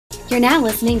You're now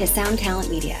listening to Sound Talent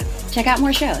Media. Check out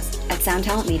more shows at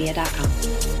soundtalentmedia.com.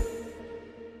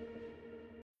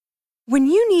 When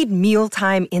you need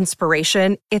mealtime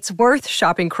inspiration, it's worth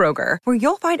shopping Kroger, where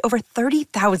you'll find over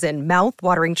 30,000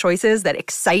 mouth-watering choices that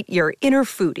excite your inner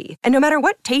foodie. And no matter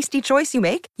what tasty choice you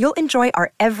make, you'll enjoy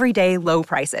our everyday low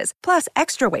prices, plus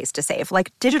extra ways to save,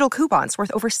 like digital coupons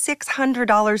worth over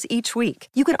 $600 each week.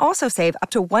 You can also save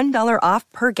up to $1 off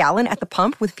per gallon at the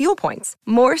pump with fuel points.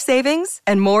 More savings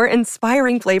and more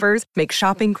inspiring flavors make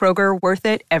shopping Kroger worth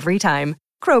it every time.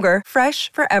 Kroger,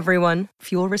 fresh for everyone.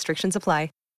 Fuel restrictions apply.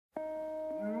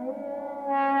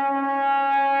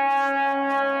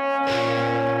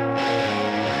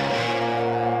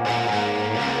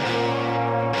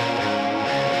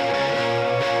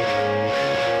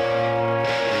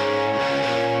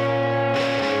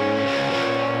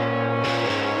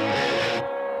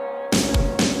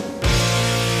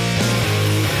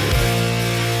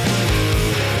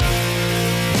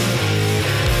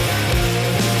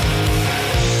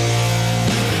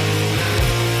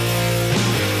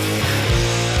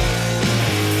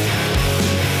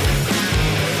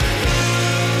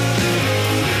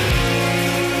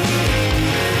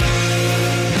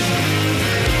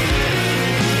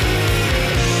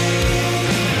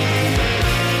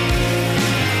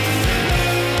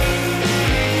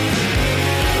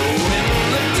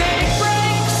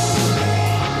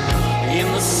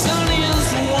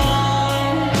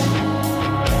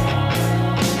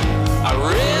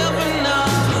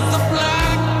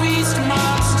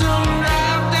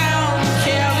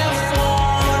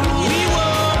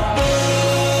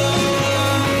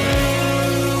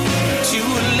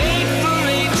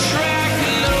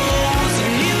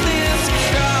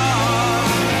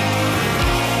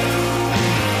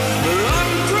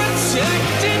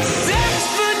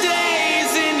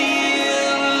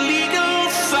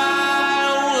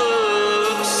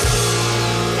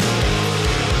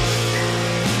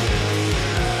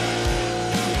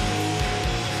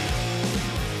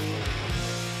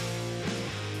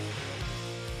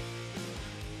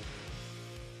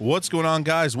 What's going on,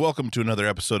 guys? Welcome to another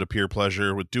episode of Pure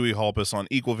Pleasure with Dewey Halpus on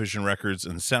Equal Vision Records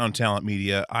and Sound Talent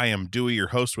Media. I am Dewey, your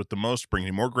host with the most, bringing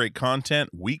you more great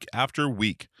content week after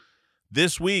week.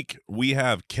 This week, we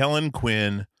have Kellin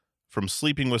Quinn from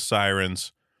Sleeping with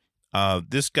Sirens.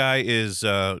 This guy is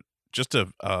just a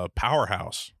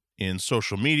powerhouse in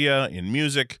social media, in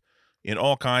music, in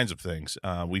all kinds of things.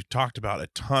 We've talked about a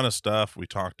ton of stuff. We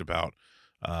talked about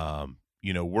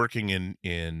working in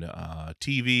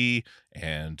TV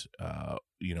and,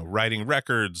 writing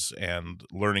records and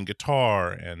learning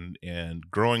guitar and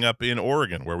growing up in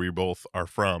Oregon, where we both are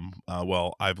from.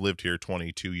 Well, I've lived here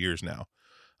 22 years now.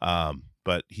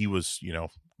 But he was,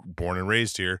 born and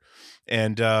raised here,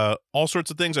 and all sorts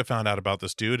of things I found out about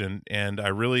this dude. And I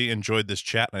really enjoyed this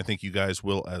chat, and I think you guys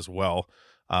will as well.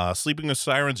 Sleeping with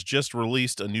Sirens just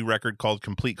released a new record called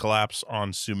Complete Collapse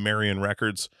on Sumerian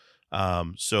Records.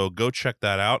 So go check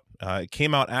that out. It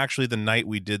came out actually the night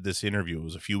we did this interview. It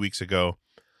was a few weeks ago.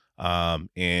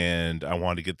 And I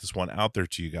wanted to get this one out there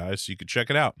to you guys so you could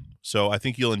check it out. So I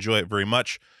think you'll enjoy it very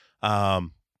much.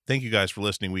 Thank you guys for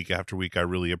listening week after week. I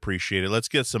really appreciate it. Let's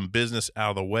get some business out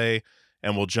of the way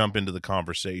and we'll jump into the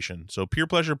conversation. So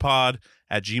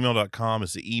purepleasurepod@gmail.com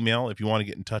is the email if you want to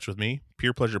get in touch with me.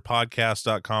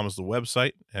 Purepleasurepodcast.com is the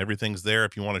website. Everything's there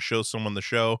if you want to show someone the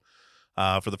show.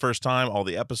 For the first time, all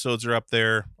the episodes are up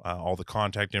there, all the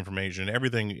contact information,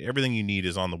 everything you need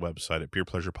is on the website at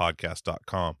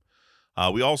purepleasurepodcast.com.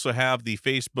 We also have the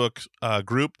Facebook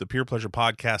group, the Pure Pleasure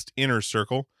Podcast Inner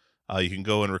Circle. You can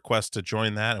go and request to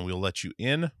join that, and we'll let you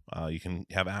in. You can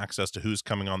have access to who's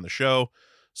coming on the show.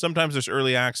 Sometimes there's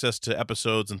early access to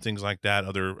episodes and things like that.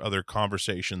 Other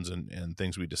conversations and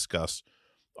things we discuss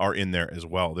are in there as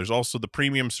well. There's also the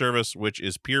premium service, which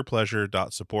is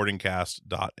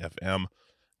purepleasure.supportingcast.fm.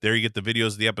 There you get the videos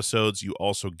of the episodes. You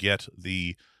also get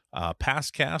the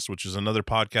past cast, which is another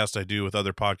podcast I do with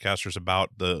other podcasters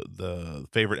about the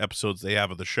favorite episodes they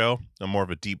have of the show, and more of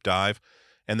a deep dive.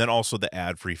 And then also the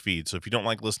ad-free feed. So if you don't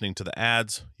like listening to the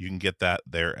ads, you can get that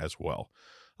there as well.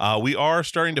 We are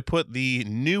starting to put the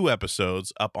new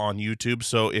episodes up on YouTube.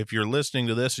 So if you're listening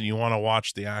to this and you want to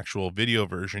watch the actual video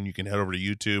version, you can head over to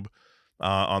YouTube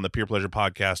on the Pure Pleasure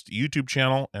Podcast YouTube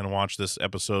channel and watch this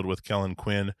episode with Kellin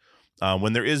Quinn.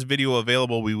 When there is video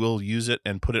available, we will use it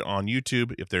and put it on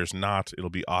YouTube. If there's not, it'll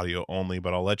be audio only,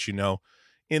 but I'll let you know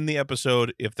in the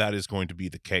episode if that is going to be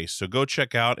the case. So go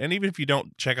check out, and even if you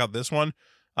don't check out this one,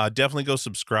 definitely go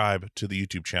subscribe to the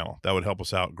YouTube channel. That would help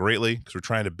us out greatly because we're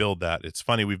trying to build that. It's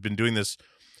funny, we've been doing this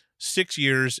 6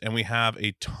 years and we have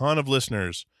a ton of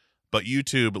listeners, But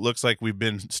YouTube, it looks like we've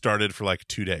been started for like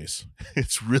 2 days.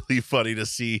 It's really funny to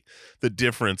see the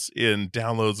difference in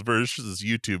downloads versus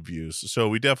YouTube views. So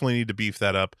we definitely need to beef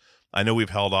that up. I know we've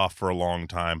held off for a long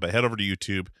time, but head over to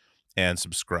YouTube and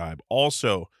subscribe.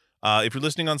 Also, if you're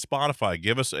listening on Spotify,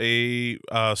 give us a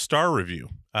star review,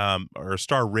 or a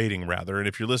star rating rather. And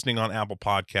if you're listening on Apple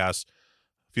Podcasts,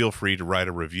 feel free to write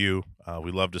a review.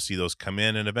 We love to see those come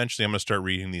in, and eventually I'm going to start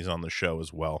reading these on the show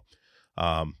as well.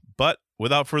 But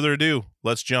without further ado,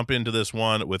 let's jump into this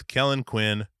one with Kellin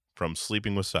Quinn from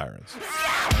Sleeping with Sirens.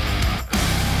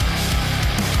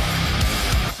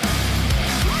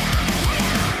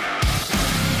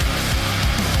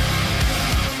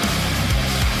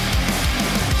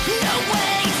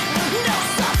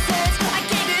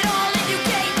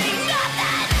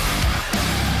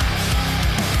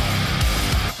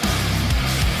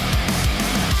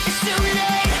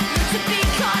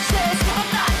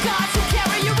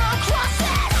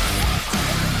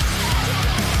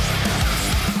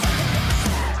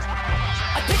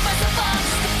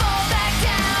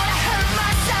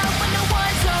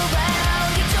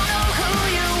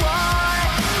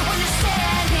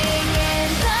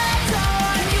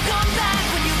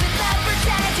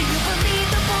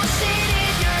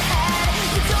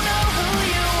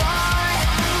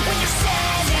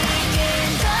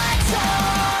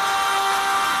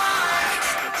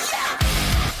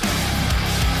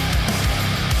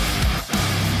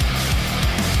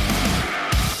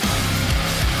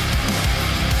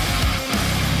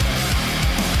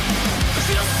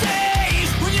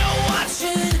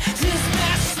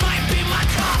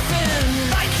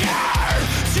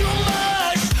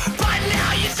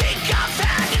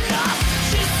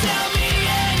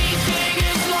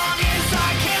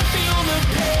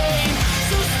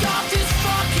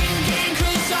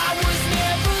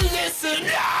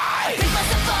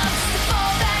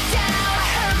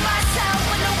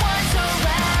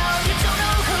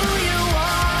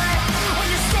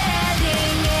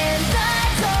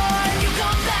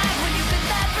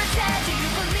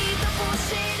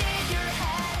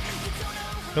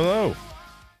 Hello.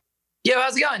 Yo,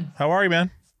 how's it going? How are you,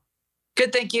 man?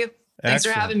 Good, thank you. Thanks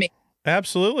for having me.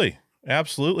 Absolutely.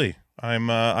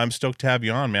 I'm stoked to have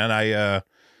you on, man.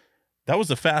 That was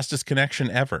the fastest connection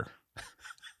ever.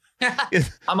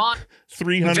 I'm on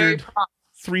 300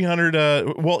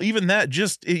 well, even that,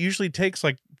 it usually takes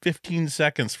like 15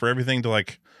 seconds for everything to,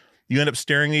 like, you end up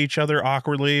staring at each other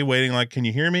awkwardly, waiting like, can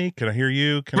you hear me? Can I hear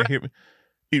you? Can I hear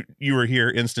me? You were here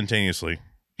instantaneously.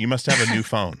 You must have a new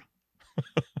phone.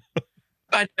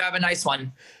 I have a nice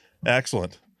one.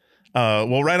 Excellent.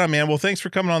 Well, right on, man. Well, thanks for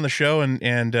coming on the show,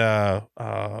 and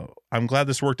I'm glad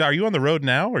this worked out. Are you on the road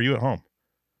now, or are you at home?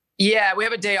 Yeah, we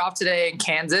have a day off today in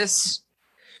Kansas.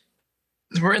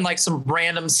 We're in like some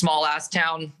random small ass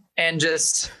town, and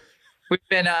we've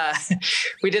been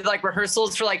we did like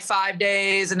rehearsals for like 5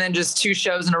 days, and then just 2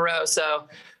 shows in a row. So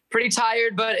pretty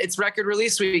tired, but it's record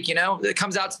release week. It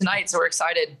comes out tonight, so we're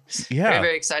excited. Yeah, very,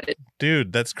 very excited.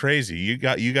 Dude, that's crazy. You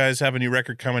guys have a new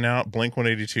record coming out. Blink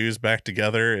 182 is back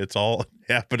together. It's all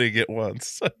happening at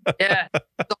once. Yeah,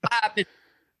 it's all happening.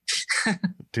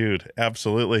 Dude,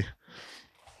 absolutely.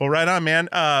 Well, right on, man.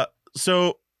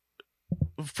 So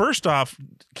first off,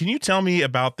 can you tell me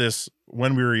about this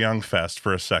When We Were Young Fest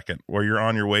for a second, where you're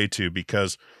on your way to?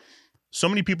 Because so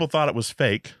many people thought it was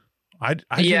fake. I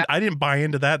didn't buy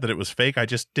into that it was fake. I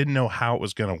just didn't know how it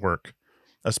was going to work,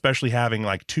 especially having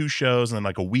like 2 shows and then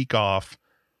like a week off,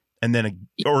 and then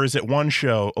or is it 1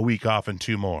 show, a week off, and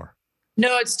 2 more?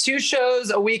 No, it's 2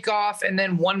 shows, a week off, and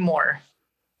then 1 more.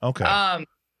 Okay.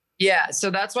 Yeah,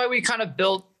 so that's why we kind of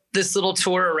built this little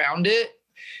tour around it.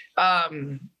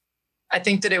 I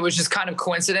think that it was just kind of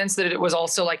coincidence that it was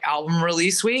also like album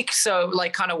release week, so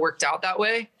like kind of worked out that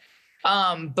way.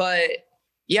 But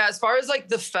yeah, as far as like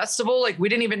the festival, like we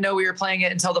didn't even know we were playing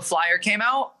it until the flyer came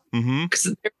out. Mm-hmm.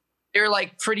 'Cause they're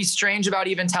like pretty strange about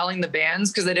even telling the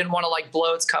bands, because they didn't want to like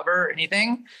blow its cover or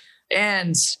anything.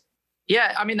 And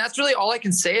yeah, I mean, that's really all I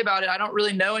can say about it. I don't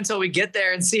really know until we get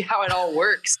there and see how it all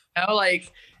works.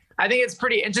 Like, I think it's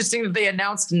pretty interesting that they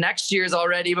announced next year's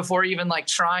already before even like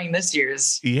trying this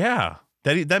year's. Yeah,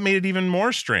 that made it even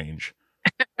more strange.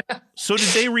 So did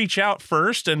they reach out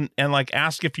first and like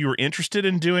ask if you were interested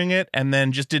in doing it, and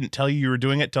then just didn't tell you were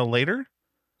doing it till later?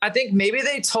 I think maybe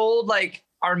they told like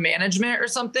our management or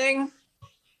something,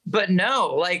 but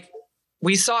no, like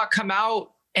we saw it come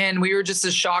out and we were just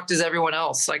as shocked as everyone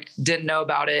else, like didn't know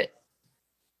about it.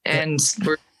 And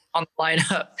we're on the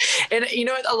lineup. And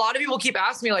a lot of people keep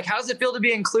asking me like, how does it feel to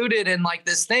be included in like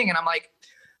this thing? And I'm like,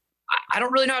 I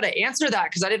don't really know how to answer that,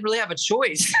 because I didn't really have a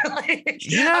choice.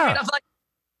 Yeah. I'm like,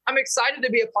 I'm excited to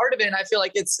be a part of it. And I feel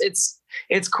like it's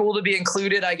cool to be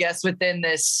included, I guess, within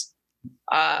this,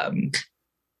 I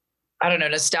don't know,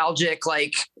 nostalgic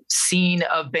like scene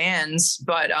of bands.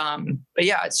 But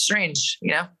yeah, it's strange,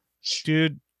 you know,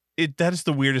 dude, that is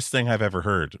the weirdest thing I've ever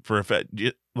heard for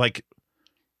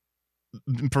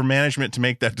management to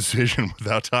make that decision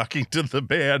without talking to the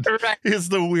band is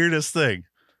the weirdest thing.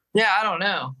 Yeah. I don't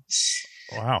know.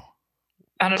 Wow.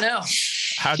 I don't know.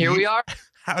 We are.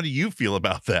 How do you feel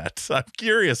about that? I'm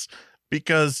curious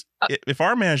because if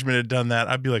our management had done that,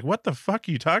 I'd be like, what the fuck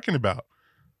are you talking about?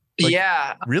 Like,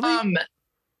 yeah. Really? I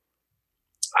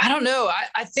don't know.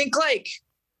 I think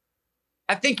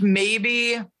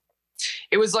maybe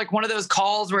it was like one of those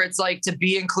calls where it's like to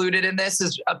be included in this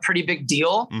is a pretty big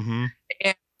deal. Mm-hmm.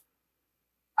 And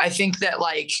I think that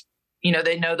like, you know,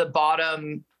 they know the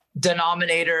bottom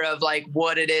denominator of like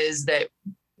what it is that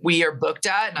we are booked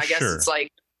at. And I guess it's like,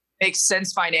 makes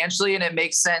sense financially and it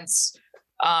makes sense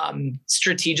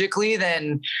strategically,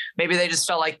 then maybe they just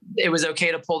felt like it was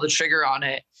okay to pull the trigger on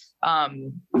it. I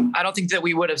don't think that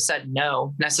we would have said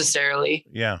no necessarily.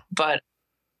 Yeah. But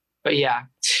yeah,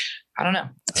 I don't know.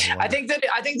 I think that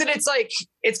it's like,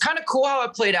 it's kind of cool how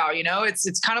it played out. You know,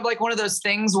 it's kind of like one of those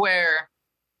things where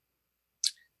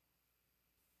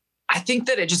I think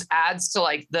that it just adds to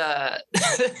like the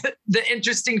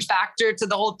interesting factor to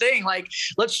the whole thing. Like,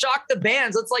 let's shock the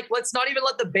bands. Let's not even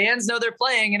let the bands know they're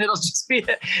playing, and it'll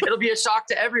be a shock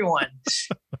to everyone.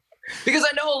 Because I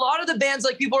know a lot of the bands,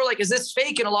 like people are like, "Is this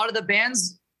fake?" And a lot of the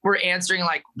bands were answering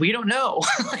like, "We don't know."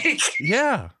 Like,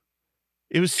 yeah,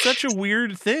 it was such a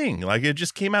weird thing. Like, it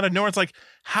just came out of nowhere. It's like,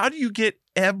 how do you get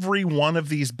every one of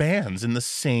these bands in the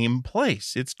same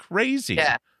place? It's crazy.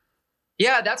 Yeah.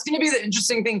 Yeah, that's going to be the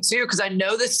interesting thing too, because I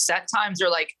know the set times are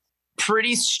like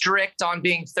pretty strict on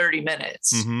being 30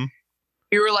 minutes. Mm-hmm.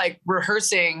 We were like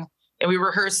rehearsing, and we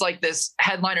rehearsed like this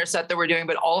headliner set that we're doing,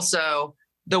 but also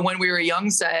the When We Were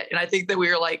Young set. And I think that we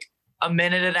were like a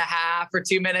minute and a half or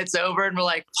 2 minutes over, and we're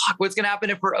like, fuck, what's going to happen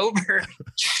if we're over?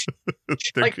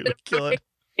 Like, kill it.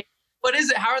 What is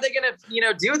it? How are they going to,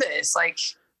 do this? Like,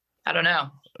 I don't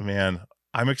know. Man,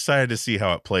 I'm excited to see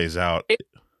how it plays out.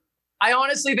 I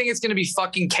honestly think it's going to be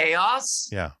fucking chaos.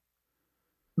 Yeah.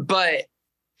 But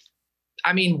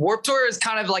I mean, Warped Tour is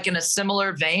kind of like in a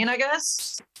similar vein, I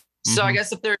guess. Mm-hmm. So I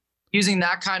guess if they're using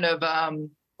that kind of, I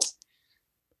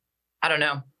don't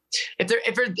know,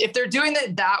 if they're doing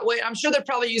it that way, I'm sure they're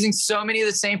probably using so many of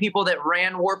the same people that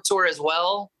ran Warped Tour as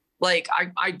well. Like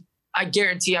I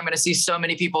guarantee I'm going to see so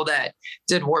many people that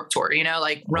did Warped Tour,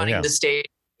 like running the stage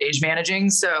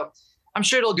managing. So I'm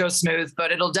sure it'll go smooth,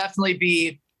 but it'll definitely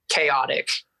be chaotic.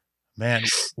 Man,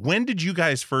 when did you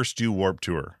guys first do Warped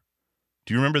Tour?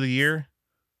 Do you remember the year?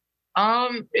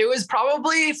 It was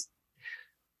probably,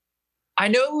 I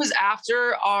know it was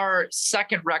after our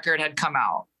second record had come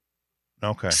out.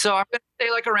 Okay. So I'm going to say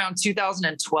like around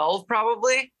 2012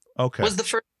 probably. Okay. Was the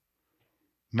first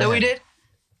that we did.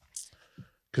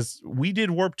 Because we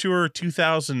did Warped Tour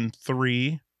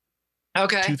 2003.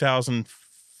 Okay.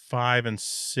 2005 and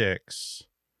 6.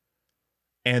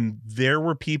 And there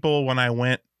were people when I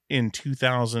went in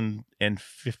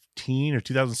 2015 or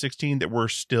 2016 that were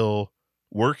still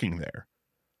working there.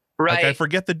 Right. Like, I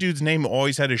forget the dude's name,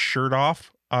 always had his shirt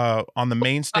off on the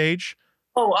main stage.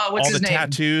 What's his name? All the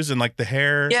tattoos and like the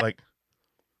hair. Yeah. Like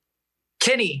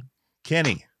Kenny.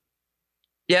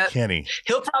 Yeah. Kenny.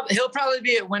 He'll probably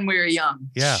be at When We Were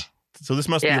Young. Yeah. So this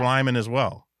must be Lyman as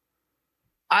well.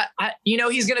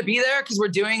 He's going to be there because we're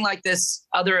doing like this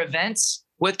other event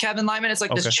with Kevin Lyman. It's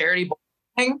like this charity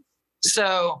thing.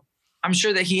 So I'm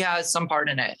sure that he has some part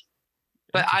in it,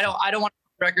 but I don't want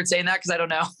to record saying that because I don't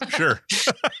know. Sure.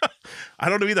 I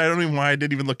don't know either. I don't even know why I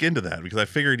didn't even look into that, because I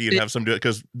figured you'd have some do it,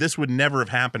 because this would never have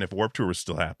happened if Warped Tour was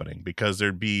still happening, because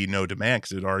there'd be no demand,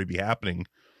 because it'd already be happening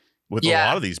with a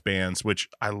lot of these bands, which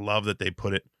I love that they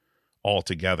put it all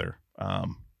together.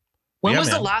 When was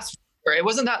the last? It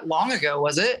wasn't that long ago,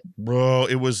 was it? Bro,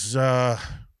 it was. Was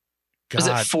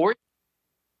it 4?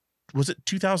 Was it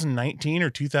 2019 or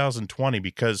 2020?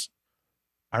 Because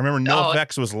I remember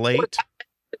NoFX was late.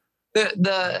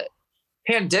 The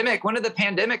pandemic. When did the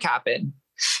pandemic happen?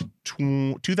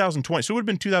 2020. So it would have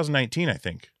been 2019, I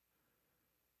think.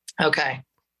 Okay.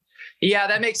 Yeah,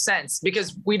 that makes sense,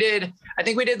 because I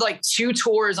think we did like 2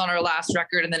 tours on our last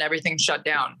record, and then everything shut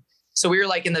down. So we were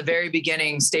like in the very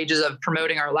beginning stages of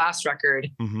promoting our last record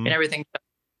and everything.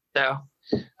 So,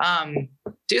 dude,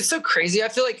 it's so crazy. I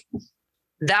feel like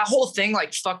that whole thing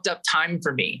like fucked up time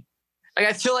for me. Like,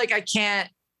 I feel like I can't,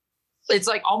 it's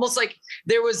like almost like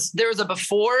there was a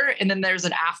before and then there's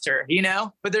an after,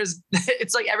 but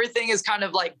it's like everything is kind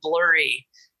of like blurry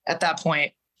at that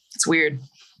point. It's weird.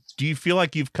 Do you feel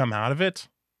like you've come out of it?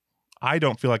 I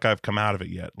don't feel like I've come out of it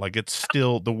yet. Like it's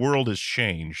still, the world has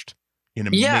changed in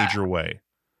a major way.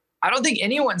 I don't think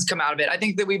anyone's come out of it. I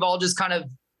think that we've all just kind of,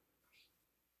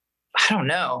 I don't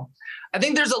know. I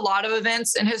think there's a lot of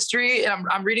events in history. And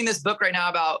I'm reading this book right now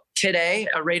about Kid A,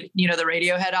 the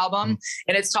Radiohead album.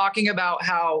 And it's talking about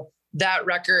how that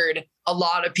record, a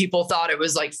lot of people thought it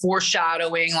was like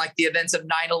foreshadowing like the events of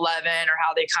 9/11, or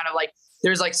how they kind of like,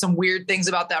 there's like some weird things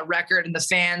about that record and the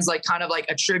fans like kind of like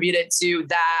attribute it to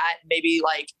that, maybe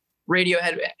like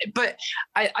Radiohead. But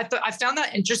I found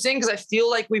that interesting because I feel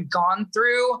like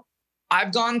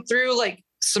I've gone through like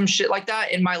some shit like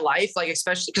that in my life, like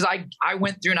especially because I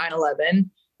went through 9/11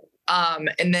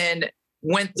 and then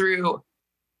went through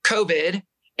COVID.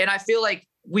 And I feel like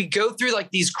we go through like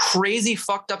these crazy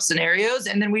fucked up scenarios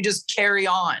and then we just carry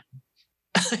on.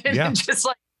 And just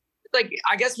like,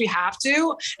 I guess we have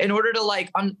to in order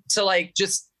to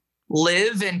just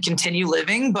live and continue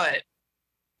living. But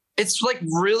it's like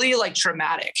really like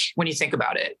traumatic when you think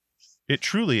about it. It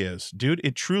truly is, dude.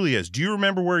 It truly is. Do you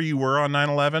remember where you were on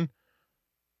 9/11?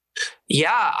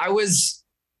 Yeah,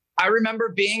 I remember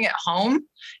being at home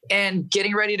and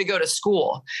getting ready to go to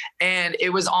school. And it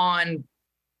was on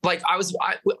like,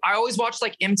 I always watched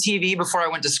like MTV before I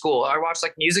went to school. I watched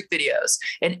like music videos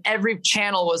and every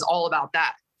channel was all about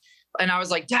that. And I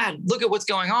was like, Dad, look at what's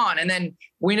going on. And then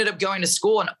we ended up going to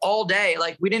school and all day,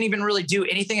 like we didn't even really do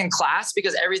anything in class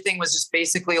because everything was just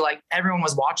basically like everyone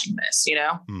was watching this, you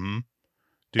know? Mm-hmm.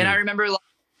 And I remember like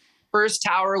first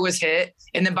tower was hit.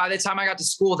 And then by the time I got to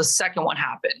school, the second one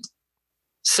happened.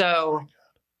 So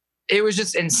it was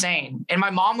just insane. And my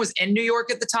mom was in New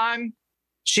York at the time.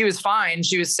 She was fine.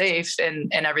 She was safe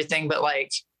and everything. But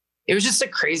like, it was just a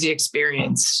crazy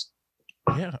experience.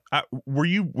 Yeah. Were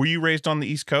you raised on the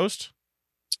East Coast?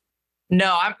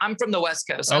 No, I'm from the West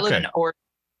Coast. Okay. I live in Oregon.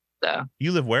 So.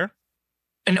 You live where?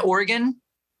 In Oregon.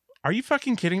 Are you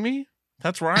fucking kidding me?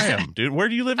 That's where I am, dude. Where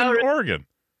do you live in Oregon?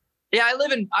 Yeah, I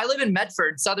live in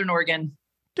Medford, Southern Oregon.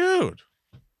 Dude,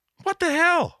 what the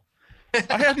hell?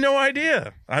 I had no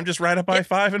idea. I'm just right up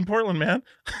I-5 in Portland, man.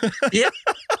 Yeah.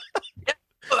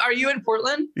 Are you in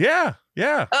Portland? Yeah.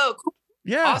 Oh, cool.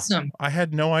 Yeah. Awesome. I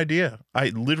had no idea. I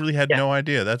literally had no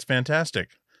idea. That's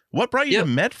fantastic. What brought you to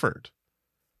Medford?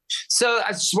 So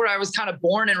that's where I was kind of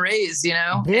born and raised, you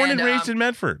know. Born and raised in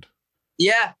Medford.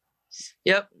 Yeah.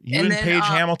 Yep. You and Paige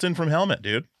Hamilton from Helmet,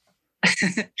 dude.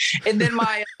 And then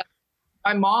my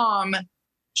mom,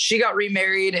 she got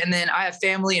remarried, and then I have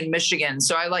family in Michigan.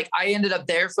 So I ended up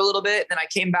there for a little bit. Then I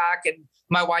came back and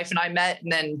my wife and I met,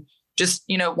 and then just,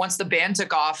 you know, once the band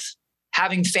took off,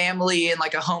 having family and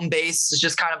like a home base has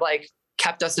just kind of like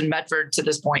kept us in Medford to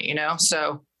this point, you know?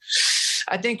 So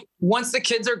I think once the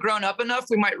kids are grown up enough,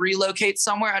 we might relocate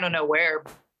somewhere. I don't know where,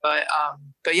 but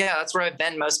yeah, that's where I've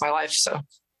been most of my life. So.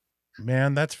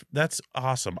 Man, that's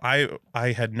awesome. I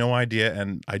had no idea.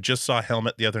 And I just saw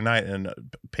Helmet the other night, and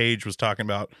Paige was talking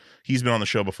about, he's been on the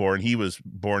show before and he was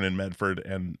born in Medford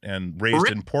and raised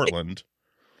in Portland.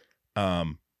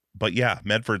 But yeah,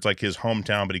 Medford's like his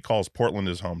hometown, but he calls Portland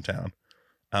his hometown.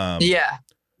 Yeah.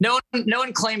 No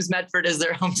one claims Medford as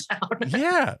their hometown.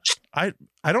 Yeah. I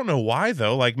don't know why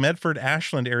though. Like Medford,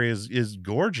 Ashland area is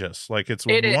gorgeous. Like it's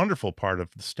a wonderful part of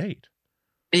the state.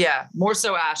 Yeah. More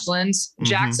so Ashland.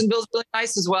 Jacksonville's really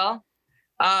nice as well.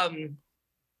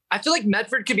 I feel like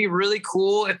Medford could be really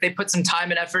cool if they put some time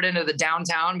and effort into the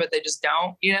downtown, but they just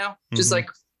don't, you know, just like,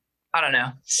 I don't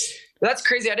know. That's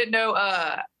crazy. I didn't know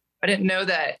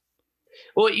that.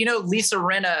 Well, you know, Lisa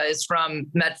Rinna is from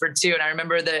Medford too. And I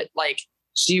remember that like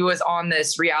she was on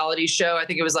this reality show. I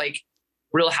think it was like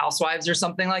Real Housewives or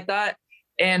something like that.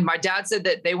 And my dad said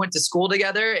that they went to school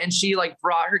together and she like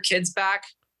brought her kids back,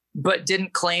 but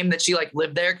didn't claim that she like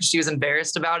lived there because she was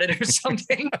embarrassed about it or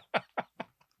something.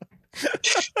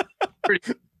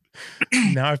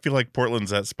 Now I feel like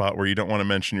Portland's that spot where you don't want to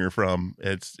mention you're from.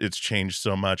 It's changed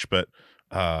so much, but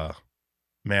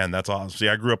man, that's awesome. See,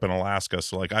 I grew up in Alaska,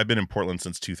 so like I've been in Portland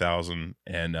since 2000,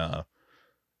 and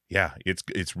yeah,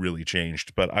 it's really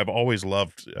changed. But I've always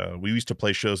loved. We used to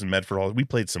play shows in Medford. We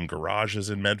played some garages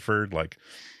in Medford, like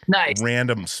nice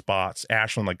random spots,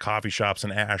 Ashland, like coffee shops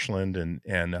in Ashland, and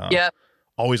yeah.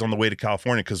 Always on the way to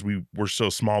California because we were so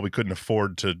small we couldn't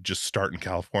afford to just start in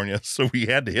California, so we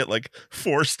had to hit like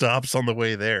 4 stops on the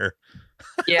way there.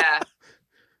 Yeah.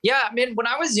 I mean, when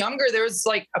I was younger, there was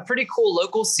like a pretty cool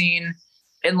local scene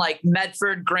in like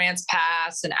Medford, Grants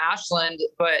Pass, and Ashland,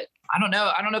 but I don't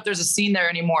know if there's a scene there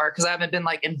anymore because I haven't been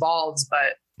like involved.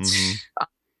 But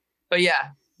yeah,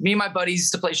 me and my buddies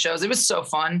used to play shows. It was so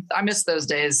fun. I miss those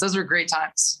days. Those were great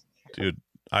times. Dude,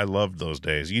 I loved those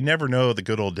days. You never know the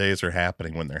good old days are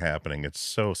happening when they're happening. It's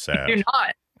so sad. You're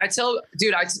not.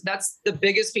 That's the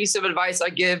biggest piece of advice I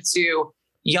give to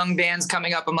young bands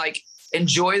coming up. I'm like,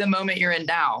 enjoy the moment you're in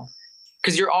now,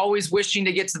 because you're always wishing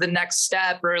to get to the next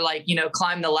step or like,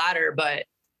 climb the ladder, but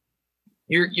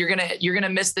you're gonna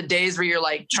miss the days where you're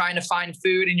like trying to find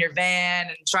food in your van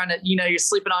and trying to, you're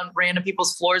sleeping on random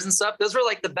people's floors and stuff. Those were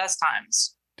like the best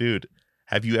times. Dude,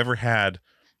 have you ever had,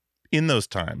 in those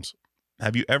times,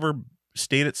 have you ever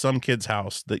stayed at some kid's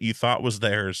house that you thought was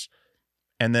theirs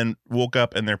and then woke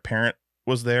up and their parent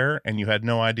was there and you had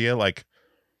no idea? Like,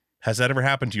 has that ever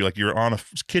happened to you? Like, you're on a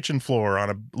kitchen floor, on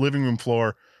a living room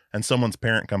floor, and someone's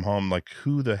parent come home, like,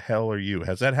 who the hell are you?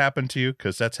 Has that happened to you?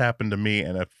 Because that's happened to me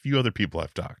and a few other people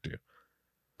I've talked to.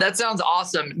 That sounds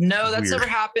awesome. No, that's never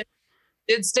happened.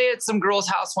 Did stay at some girl's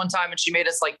house one time and she made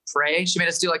us like pray. She made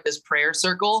us do like this prayer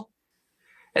circle.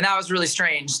 And that was really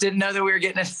strange. Didn't know that we were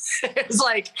getting it. It was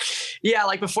like, yeah,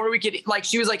 like before we could, like,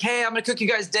 she was like, hey, I'm going to cook you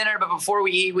guys dinner, but before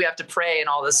we eat, we have to pray and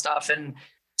all this stuff. And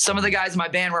some of the guys in my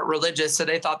band weren't religious, so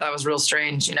they thought that was real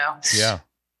strange, Yeah,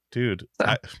 dude.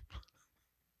 So.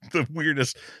 The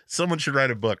weirdest. Someone should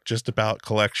write a book just about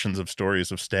collections of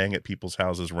stories of staying at people's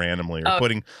houses randomly, or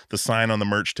putting the sign on the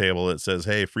merch table that says,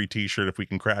 hey, free t-shirt if we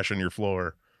can crash on your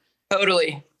floor.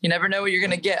 Totally. You never know what you're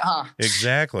going to get, huh?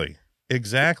 Exactly.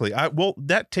 Well,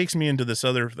 that takes me into this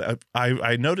other,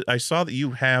 I noted, I saw that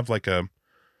you have like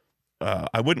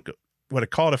I wouldn't what I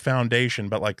call it a foundation,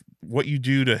 but like what you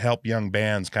do to help young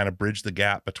bands kind of bridge the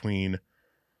gap between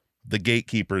the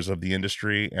gatekeepers of the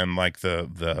industry and like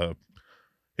the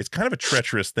it's kind of a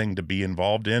treacherous thing to be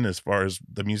involved in as far as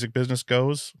the music business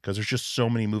goes, because there's just so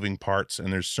many moving parts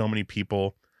and there's so many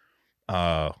people.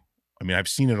 I mean, I've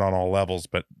seen it on all levels,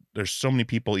 but there's so many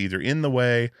people either in the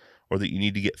way or that you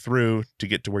need to get through to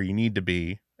get to where you need to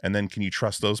be. And then can you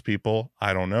trust those people?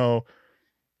 I don't know.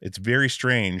 It's very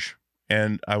strange.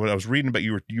 And I was reading about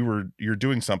you're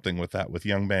doing something with that, with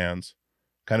young bands,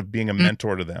 kind of being a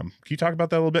mentor to them. Can you talk about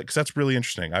that a little bit? Because that's really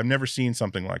interesting. I've never seen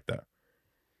something like that.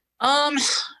 I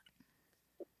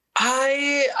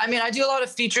mean, I do a lot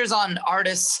of features on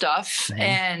artist stuff,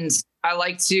 and I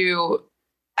like to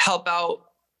help out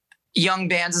young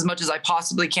bands as much as I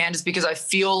possibly can, just because I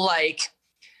feel like,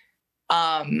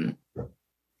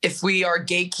 if we are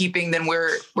gatekeeping, then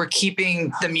we're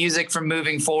keeping the music from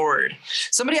moving forward.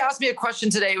 Somebody asked me a question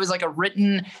today. It was like a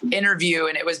written interview,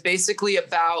 and it was basically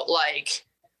about like,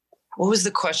 what was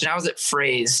the question? How was it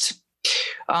phrased?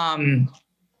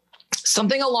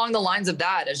 Something along the lines of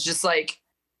that. It's just like,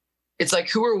 it's like,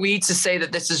 who are we to say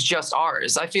that this is just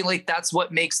ours? I feel like that's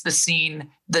what makes the scene,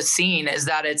 is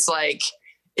that it's like,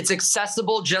 it's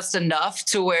accessible just enough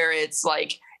to where it's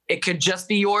like, it could just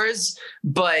be yours,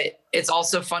 but it's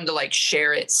also fun to like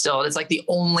share it still. It's like the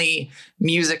only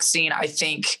music scene I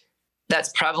think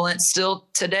that's prevalent still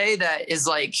today that is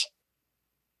like,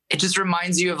 it just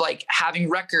reminds you of like having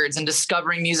records and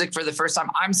discovering music for the first time.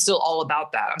 I'm still all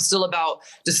about that. I'm still about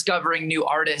discovering new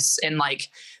artists and like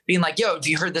being like, yo, have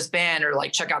you heard this band? Or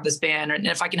like, check out this band. And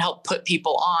if I can help put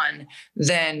people on,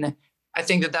 then I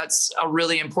think that that's a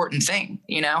really important thing,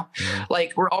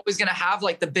 like we're always going to have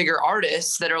like the bigger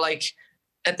artists that are like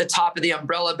at the top of the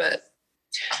umbrella. But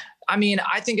I mean,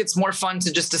 I think it's more fun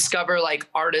to just discover like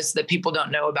artists that people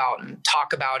don't know about and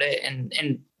talk about it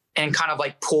and kind of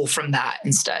like pull from that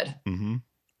instead. Mm-hmm.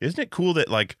 Isn't it cool that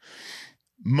like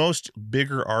most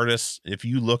bigger artists, if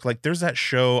you look, like there's that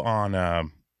show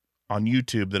on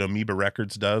YouTube that Amoeba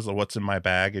Records does, What's in My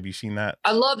Bag. Have you seen that?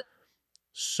 I love it.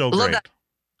 So great. Love that.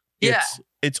 Yeah.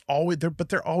 It's always there, but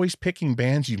they're always picking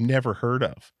bands you've never heard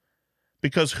of,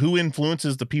 because who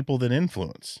influences the people that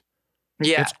influence?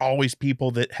 Yeah. It's always people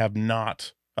that have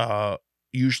not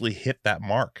usually hit that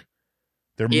mark.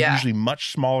 They're usually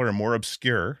much smaller and more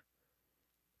obscure.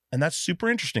 And that's super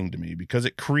interesting to me because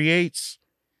it creates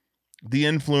the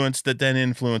influence that then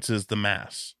influences the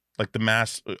mass, like the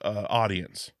mass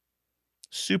audience.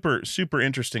 Super, super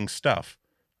interesting stuff.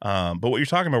 But what you're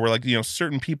talking about, where like,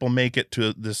 certain people make it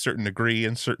to this certain degree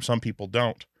and some people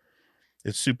don't.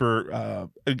 It's super,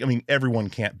 I mean, everyone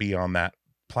can't be on that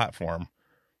platform.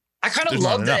 I kind of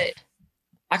love that.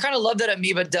 I kind of love that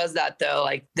Amoeba does that though.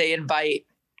 Like they invite,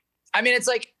 I mean, it's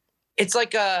like,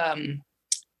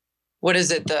 what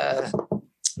is it?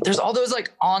 There's all those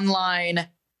like online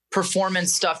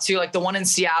performance stuff too. Like the one in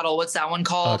Seattle, what's that one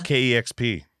called?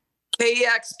 KEXP,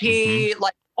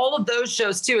 like all of those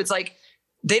shows too. It's like,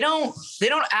 they don't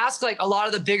ask like a lot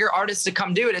of the bigger artists to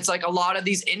come do it. It's like a lot of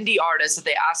these indie artists that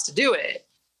they ask to do it.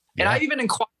 And I've even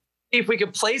inquired if we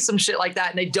could play some shit like that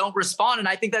and they don't respond. And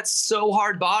I think that's so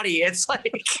hard body. It's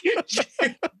like,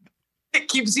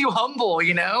 keeps you humble,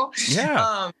 you know?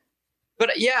 Yeah.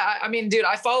 But yeah, I mean, dude,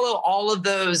 I follow all of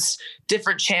those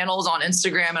different channels on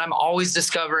Instagram, and I'm always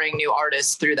discovering new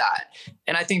artists through that.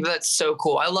 And I think that's so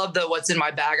cool. I love the what's in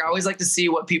my bag. I always like to see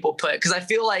what people put, because I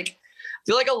feel like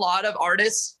a lot of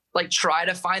artists like try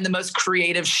to find the most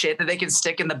creative shit that they can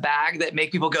stick in the bag that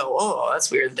make people go, oh, that's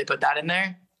weird that they put that in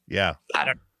there. Yeah. I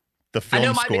don't know. The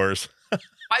film scores.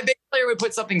 My bass player would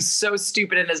put something so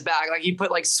stupid in his bag. Like he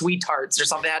put like Sweethearts or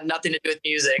something that had nothing to do with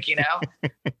music, you know?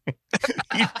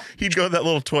 he'd go to that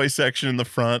little toy section in the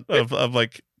front of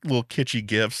like little kitschy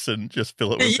gifts and just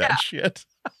fill it with that shit.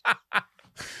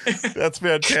 That's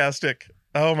fantastic.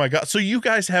 Oh my God. So you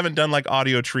guys haven't done like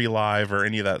Audio Tree Live or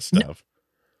any of that stuff?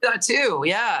 That too.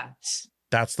 Yeah.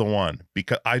 That's the one,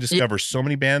 because I discover so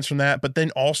many bands from that, but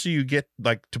then also you get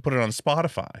like to put it on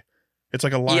Spotify. It's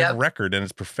like a live record and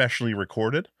it's professionally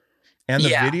recorded. And the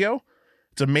video,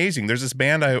 it's amazing. There's this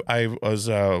band I was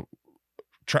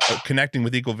connecting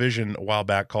with Equal Vision a while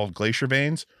back called Glacier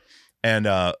Veins. And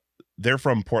they're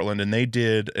from Portland, and they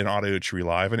did an Audio Tree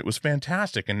Live, and it was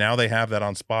fantastic. And now they have that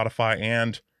on Spotify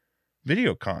and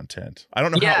video content. I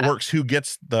don't know how it works, who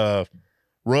gets the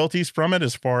royalties from it,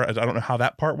 as far as I don't know how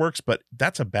that part works, but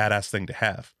that's a badass thing to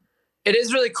have. It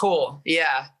is really cool.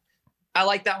 Yeah. I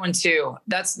like that one too.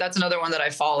 That's another one that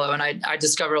I follow, and I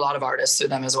discover a lot of artists through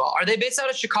them as well. Are they based out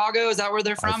of Chicago? Is that where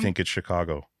they're from? I think it's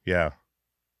Chicago. Yeah.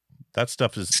 That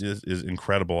stuff is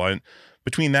incredible.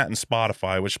 Between that and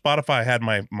Spotify, which Spotify I had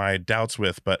my doubts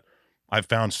with, but I've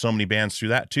found so many bands through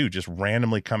that too, just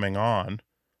randomly coming on.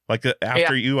 Like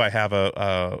after you, I have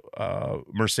a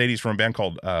Mercedes from a band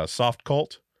called Soft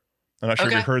Cult. I'm not sure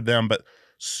if you've heard them, but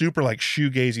super like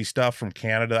shoegazy stuff from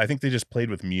Canada. I think they just played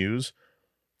with Muse.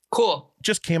 Cool.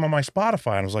 Just came on my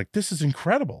Spotify, and I was like, this is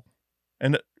incredible.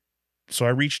 And so I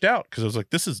reached out because I was like,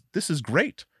 this is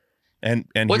great. And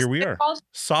here we are. Called?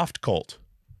 Soft Cult.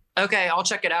 Okay, I'll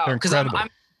check it out, because I'm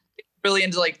really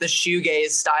into like the shoegaze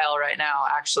style right now,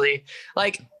 actually.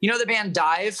 Like, you know the band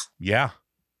Dive? Yeah.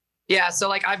 Yeah, so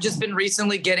like I've just been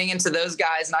recently getting into those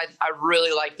guys, and I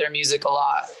really like their music a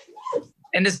lot.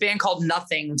 And this band called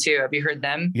Nothing too. Have you heard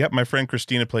them? Yep, my friend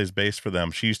Christina plays bass for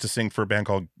them. She used to sing for a band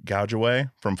called Gouge Away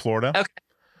from Florida.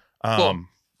 Okay. Cool.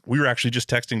 We were actually just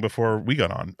texting before we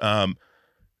got on.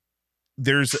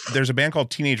 There's a band called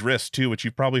Teenage Wrist too, which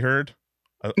you've probably heard.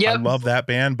 I love that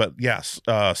band, but yes,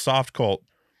 Soft Cult,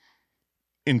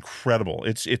 incredible.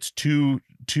 It's two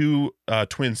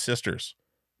twin sisters,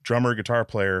 drummer, guitar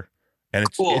player, and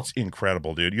it's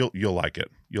incredible, dude. You'll like it.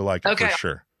 You'll like it for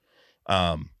sure.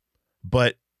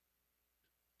 But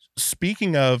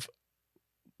speaking of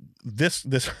this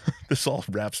all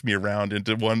wraps me around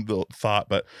into one little thought,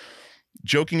 but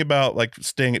joking about like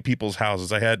staying at people's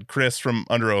houses. I had Chris from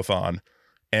Under Oath on,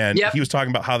 and he was talking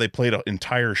about how they played an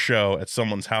entire show at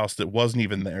someone's house that wasn't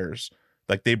even theirs.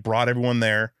 Like they brought everyone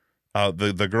there.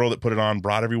 The girl that put it on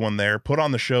brought everyone there, put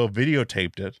on the show,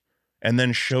 videotaped it, and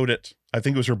then showed it. I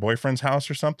think it was her boyfriend's house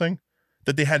or something,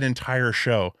 that they had an entire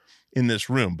show in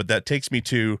this room. But that takes me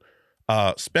to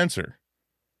Spencer.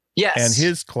 Yes. And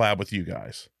his collab with you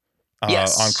guys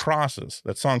on Crosses.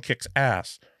 That song kicks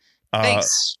ass.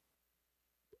 Thanks.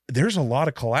 There's a lot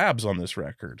of collabs on this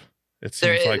record. It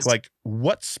seems like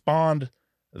what spawned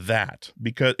that,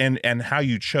 because and how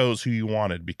you chose who you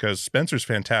wanted, because Spencer's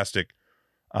fantastic.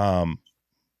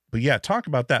 But yeah, talk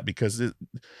about that, because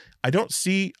I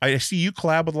see you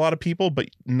collab with a lot of people, but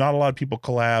not a lot of people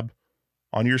collab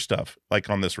on your stuff like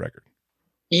on this record.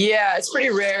 Yeah, it's pretty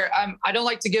rare. I don't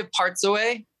like to give parts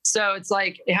away. So it's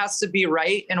like, it has to be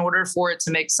right in order for it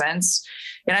to make sense.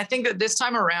 And I think that this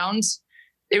time around,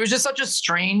 it was just such a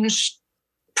strange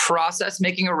process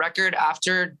making a record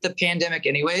after the pandemic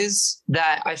anyways,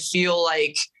 that I feel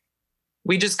like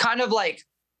we just kind of like,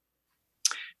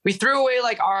 we threw away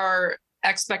like our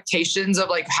expectations of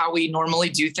like how we normally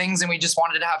do things. And we just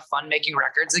wanted to have fun making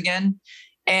records again.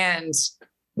 And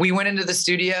we went into the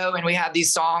studio and we had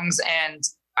these songs, and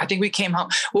I think we came home.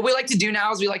 What we like to do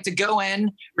now is we like to go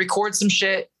in, record some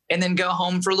shit, and then go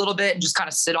home for a little bit and just kind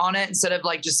of sit on it, instead of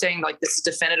like just saying like, this is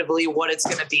definitively what it's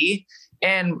going to be.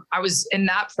 And I was in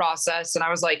that process, and I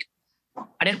was like,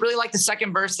 I didn't really like the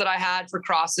second verse that I had for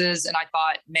Crosses. And I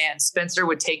thought, man, Spencer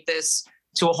would take this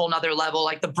to a whole nother level.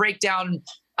 Like the breakdown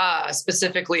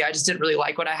specifically, I just didn't really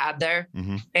like what I had there.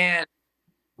 Mm-hmm. And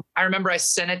I remember I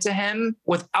sent it to him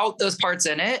without those parts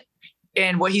in it.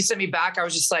 And what he sent me back, I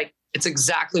was just like, it's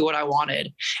exactly what I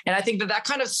wanted. And I think that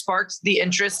kind of sparked the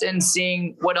interest in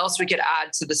seeing what else we could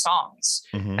add to the songs.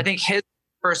 Mm-hmm. I think his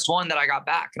first one that I got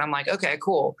back, and I'm like, okay,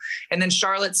 cool. And then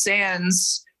Charlotte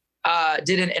Sands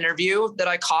did an interview that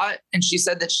I caught, and she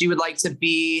said that she would like to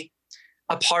be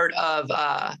a part of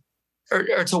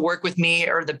or to work with me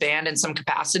or the band in some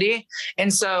capacity.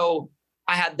 And so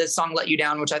I had this song Let You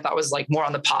Down, which I thought was like more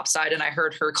on the pop side. And I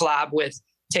heard her collab with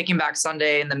Taking Back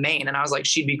Sunday in the Main. And I was like,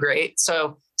 she'd be great.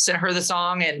 So sent her the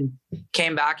song and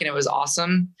came back and it was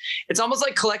awesome. It's almost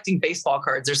like collecting baseball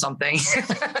cards or something.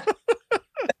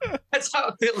 That's how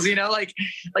it feels, you know, like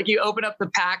you open up the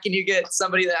pack and you get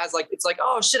somebody that has like, it's like,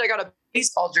 oh shit, I got a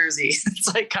baseball jersey.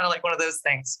 It's like kind of like one of those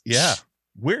things. Yeah.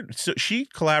 Weird. So she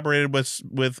collaborated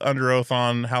with Under Oath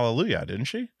on Hallelujah, didn't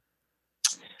she?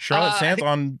 Charlotte Sands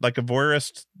on like a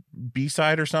voyeurist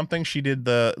B-side or something. She did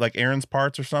the like Aaron's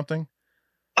parts or something.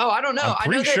 Oh, I don't know. I'm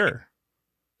pretty sure.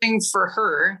 Thing for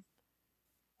her,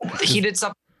 he did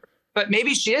something. But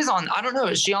maybe she is on. I don't know.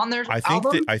 Is she on their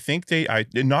album? I think they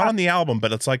not on the album,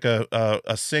 but it's like a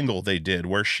single they did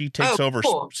where she takes over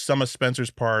some of Spencer's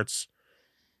parts.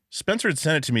 Spencer had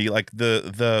sent it to me like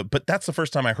but that's the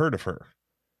first time I heard of her.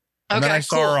 And then I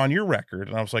saw her on your record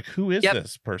and I was like, who is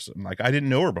this person? Like I didn't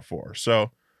know her before.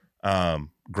 So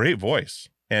great voice.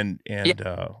 And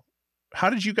how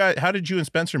did you and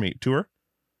Spencer meet? Tour?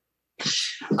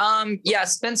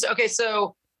 Spencer. Okay,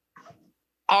 so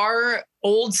our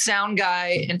old sound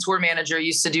guy and tour manager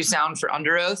used to do sound for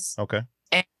Under Oath. Okay.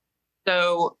 And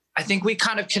so I think we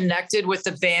kind of connected with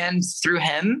the band through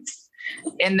him.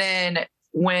 And then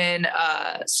when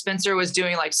Spencer was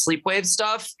doing like Sleepwave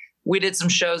stuff, we did some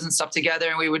shows and stuff together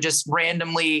and we would just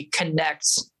randomly connect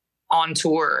on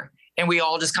tour. And we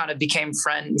all just kind of became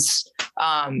friends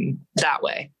that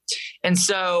way. And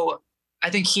so I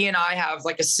think he and I have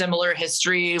like a similar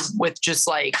history with just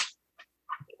like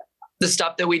the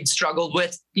stuff that we'd struggled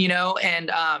with, you know,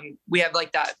 and we have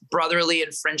like that brotherly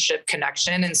and friendship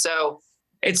connection. And so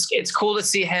it's cool to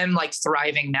see him like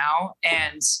thriving now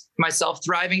and myself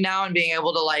thriving now and being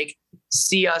able to like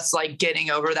see us like getting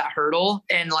over that hurdle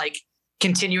and like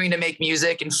continuing to make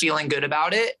music and feeling good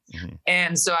about it. Mm-hmm.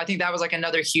 And so I think that was like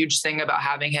another huge thing about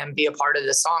having him be a part of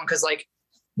this song. Cause like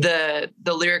the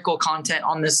lyrical content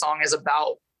on this song is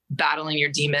about battling your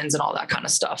demons and all that kind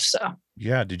of stuff. So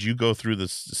yeah. Did you go through the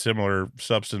similar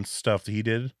substance stuff that he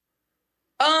did?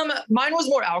 Mine was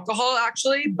more alcohol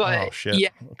actually, but oh, shit. Yeah.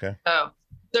 Okay.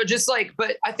 So just like,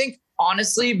 but I think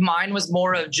honestly, mine was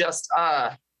more of just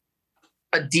a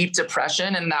deep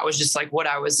depression. And that was just like what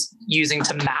I was using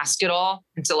to mask it all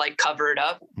and to like cover it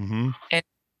up. Mm-hmm. And,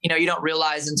 you know, you don't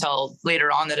realize until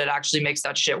later on that it actually makes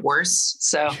that shit worse.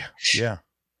 So, yeah.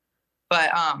 But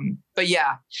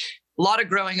yeah, a lot of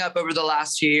growing up over the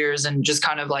last few years and just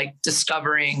kind of like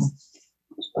discovering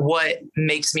what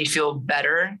makes me feel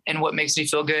better and what makes me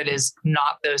feel good is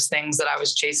not those things that I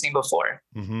was chasing before.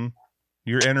 Mm-hmm.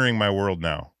 You're entering my world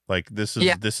now. Like this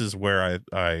is where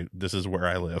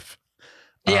I live.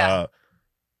 Yeah.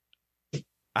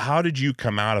 How did you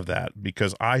come out of that?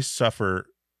 Because I suffer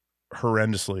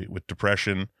horrendously with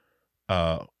depression,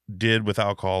 did with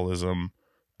alcoholism.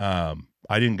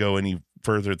 I didn't go any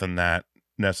further than that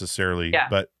necessarily,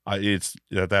 but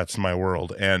that's my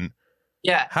world. And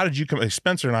how did you come?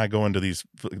 Spencer and I go into these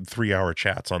 3-hour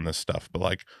chats on this stuff, but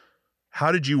like,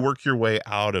 how did you work your way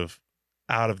out of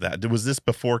that? Was this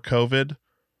before COVID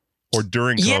or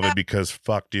during COVID? Because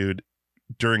fuck, dude,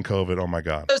 during COVID, oh my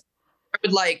God.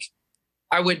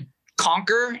 I would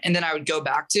conquer and then I would go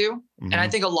back to, mm-hmm. and I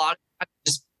think a lot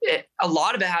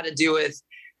of it had to do with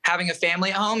having a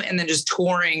family at home and then just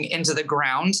touring into the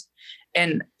ground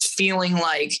and feeling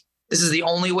like this is the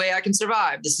only way I can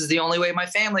survive. This is the only way my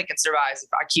family can survive. If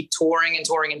I keep touring and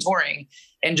touring and touring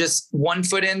and just one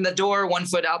foot in the door, one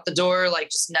foot out the door, like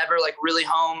just never like really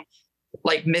home,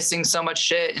 like missing so much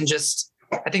shit. And just,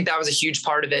 I think that was a huge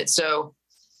part of it. So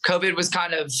COVID was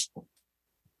kind of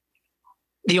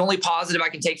the only positive I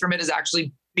can take from it is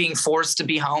actually being forced to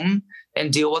be home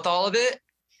and deal with all of it.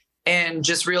 And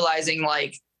just realizing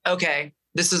like, okay,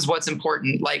 this is what's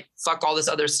important. Like, fuck all this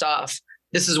other stuff.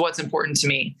 This is what's important to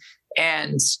me.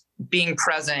 And being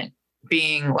present,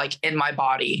 being like in my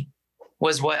body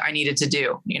was what I needed to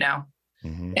do, you know?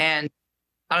 Mm-hmm. And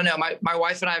I don't know, my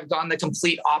wife and I have gone the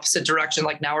complete opposite direction.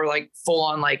 Like now we're like full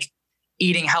on like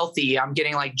eating healthy. I'm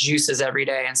getting like juices every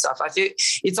day and stuff. I feel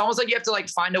it's almost like you have to like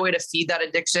find a way to feed that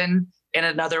addiction in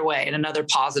another way, in another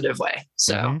positive way.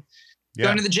 So mm-hmm.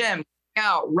 going to the gym,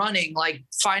 out, running, like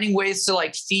finding ways to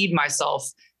like feed myself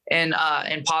in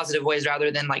positive ways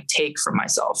rather than like take from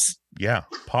myself. Yeah.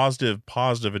 Positive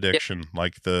addiction.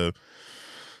 Like the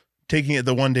taking it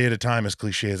the one day at a time, as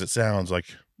cliche as it sounds. Like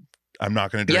I'm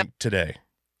not going to drink today.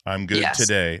 I'm good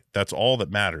today. That's all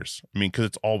that matters. I mean, cause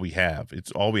it's all we have.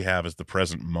 It's all we have is the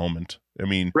present moment. I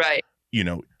mean, right. You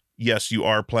know, yes, you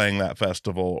are playing that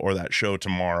festival or that show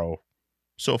tomorrow.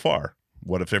 So far,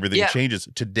 what if everything changes?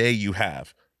 Today you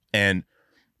have, and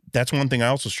that's one thing I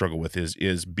also struggle with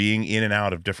is being in and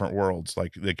out of different worlds.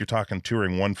 Like you're talking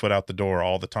touring 1 foot out the door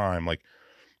all the time. Like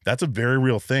that's a very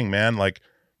real thing, man. Like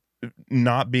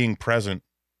not being present.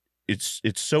 It's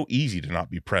so easy to not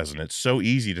be present. It's so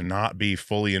easy to not be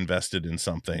fully invested in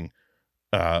something,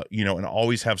 and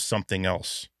always have something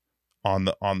else on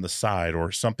the side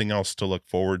or something else to look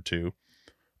forward to.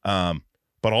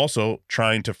 But also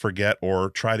trying to forget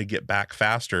or try to get back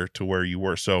faster to where you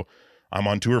were. So I'm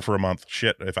on tour for a month.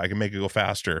 Shit, if I can make it go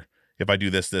faster, if I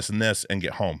do this, this, and this and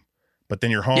get home. But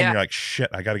then you're home, You're like, shit,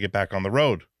 I got to get back on the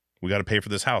road. We got to pay for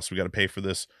this house. We got to pay for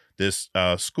this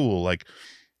school. Like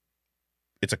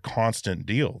it's a constant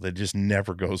deal that just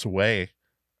never goes away.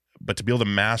 But to be able to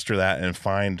master that and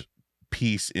find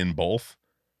peace in both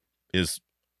is,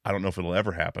 I don't know if it'll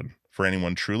ever happen for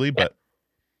anyone truly, but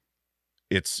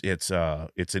it's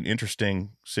an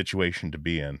interesting situation to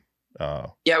be in, where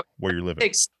you're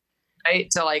living.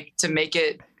 Right, to make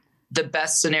it the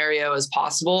best scenario as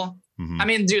possible. Mm-hmm. I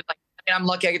mean, dude, I'm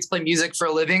lucky I get to play music for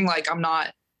a living. Like I'm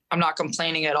not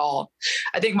complaining at all.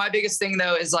 I think my biggest thing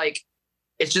though is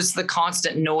it's just the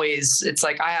constant noise. It's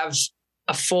like I have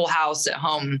a full house at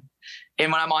home,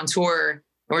 and when I'm on tour,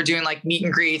 we're doing meet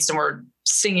and greets and we're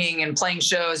singing and playing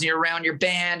shows, and you're around your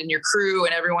band and your crew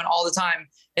and everyone all the time.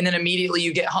 And then immediately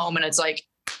you get home and it's like,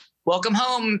 welcome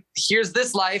home. Here's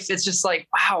this life. It's just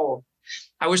wow.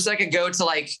 I wish I could go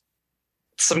to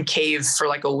some cave for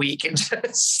a week and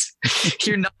just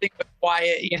hear nothing but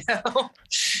quiet,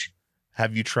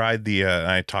 Have you tried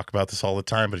I talk about this all the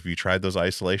time, but have you tried those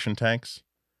isolation tanks?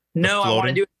 No, I want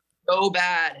to do it so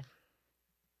bad.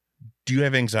 Do you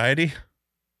have anxiety?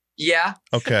 Yeah.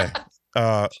 Okay.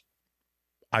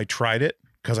 I tried it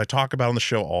because I talk about it on the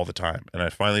show all the time, and I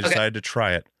finally decided to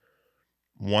try it.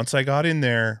 Once I got in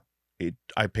there,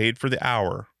 I paid for the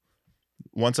hour.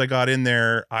 Once I got in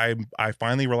there, I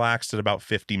finally relaxed at about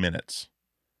 50 minutes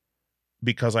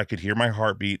because I could hear my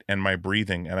heartbeat and my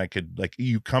breathing, and I could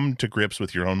you come to grips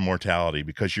with your own mortality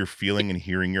because you're feeling and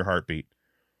hearing your heartbeat.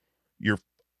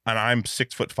 And I'm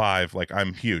 6'5",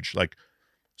 I'm huge.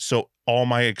 So all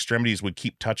my extremities would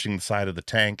keep touching the side of the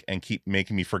tank and keep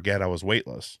making me forget I was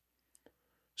weightless.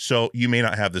 So you may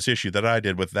not have this issue that I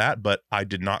did with that, but I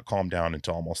did not calm down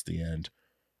until almost the end.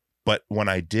 But when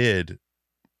I did,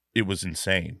 it was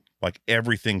insane.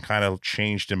 Everything kind of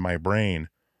changed in my brain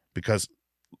because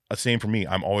same for me.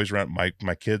 I'm always around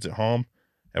my kids at home,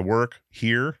 at work,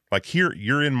 here. Here,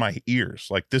 you're in my ears.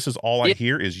 This is all I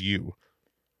hear is you,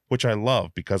 which I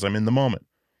love because I'm in the moment.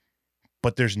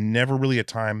 But there's never really a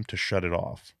time to shut it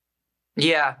off.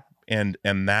 Yeah. And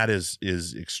that is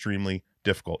extremely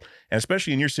difficult. And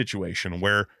especially in your situation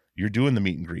where you're doing the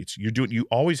meet and greets, you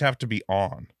always have to be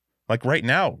on. Right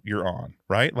now you're on,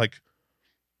 right?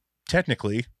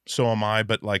 Technically, so am I,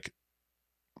 but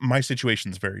my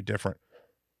situation's very different.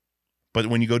 But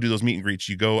when you go do those meet and greets,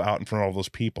 you go out in front of all those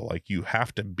people. You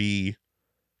have to be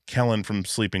Kellin from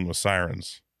Sleeping with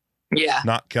Sirens. Yeah.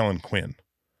 Not Kellin Quinn.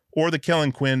 Or the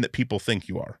Kellin Quinn that people think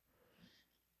you are.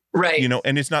 Right.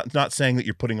 And it's not saying that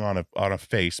you're putting on a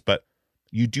face, but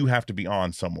you do have to be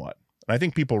on somewhat. And I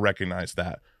think people recognize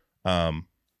that.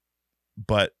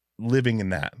 But living in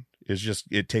that is just,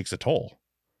 it takes a toll.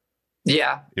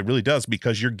 Yeah. It really does,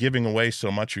 because you're giving away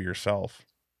so much of yourself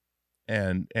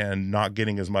and not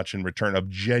getting as much in return of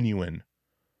genuine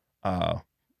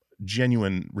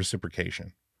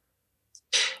reciprocation.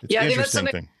 It's I think that's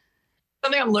something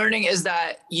I'm learning is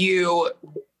that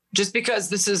just because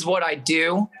this is what I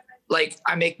do,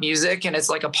 I make music and it's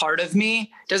a part of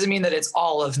me, doesn't mean that it's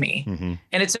all of me. Mm-hmm.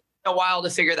 And it took a while to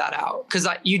figure that out because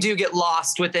you do get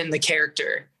lost within the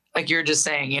character. You're just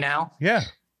saying, Yeah.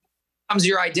 Comes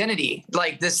your identity,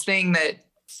 this thing that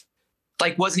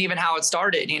wasn't even how it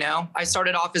started. I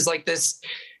started off as this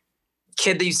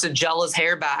kid that used to gel his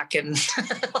hair back and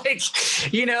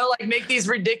make these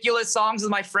ridiculous songs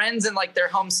with my friends in their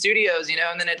home studios,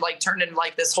 and then it turned into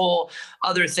this whole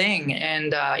other thing.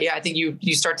 And I think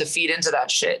you start to feed into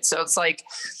that shit. So it's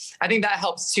I think that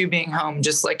helps too, being home,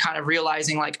 just kind of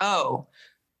realizing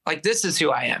this is who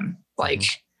I am.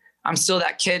 I'm still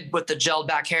that kid with the gelled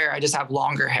back hair. I just have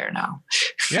longer hair now.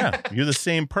 Yeah. You're the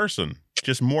same person.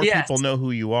 Just more people know who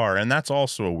you are. And that's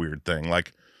also a weird thing.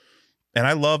 And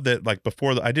I love that,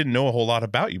 before I didn't know a whole lot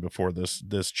about you before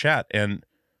this chat. And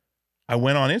I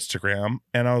went on Instagram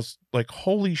and I was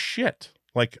holy shit.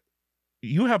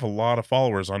 You have a lot of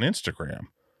followers on Instagram.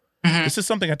 Mm-hmm. This is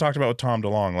something I talked about with Tom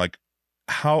DeLonge.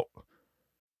 How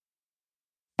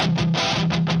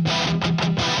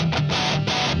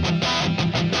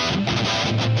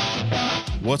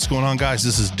What's going on, guys?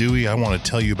 This is Dewey. I want to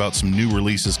tell you about some new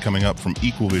releases coming up from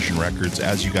Equal Vision Records.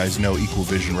 As you guys know, Equal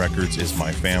Vision Records is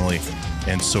my family,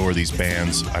 and so are these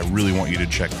bands. I really want you to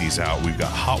check these out. We've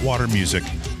got Hot Water Music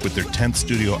with their 10th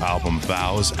studio album,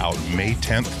 Vows, out May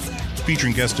 10th,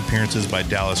 featuring guest appearances by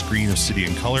Dallas Green of City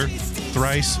and Color,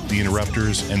 Thrice, The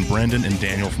Interrupters, and Brendan and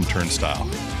Daniel from Turnstile.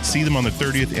 See them on their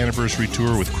 30th anniversary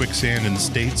tour with Quicksand in the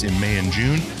States in May and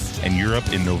June, and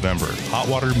Europe in November.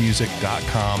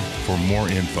 Hotwatermusic.com for more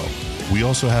info. We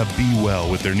also have Be Well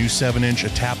with their new 7-inch A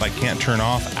Tap I Can't Turn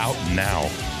Off, out now.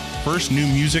 First new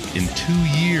music in 2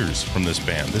 years from this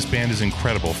band. This band is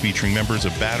incredible, featuring members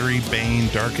of Battery, Bane,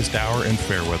 Darkest Hour, and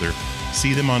Fairweather.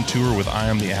 See them on tour with I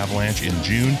Am the Avalanche in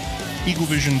June.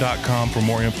 EqualVision.com for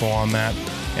more info on that.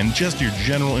 And just your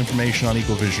general information on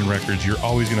Equal Vision Records, you're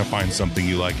always going to find something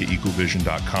you like at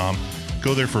EqualVision.com.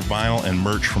 Go there for vinyl and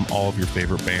merch from all of your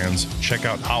favorite bands. Check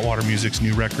out Hot Water Music's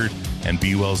new record and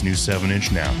Be Well's new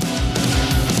 7-inch now.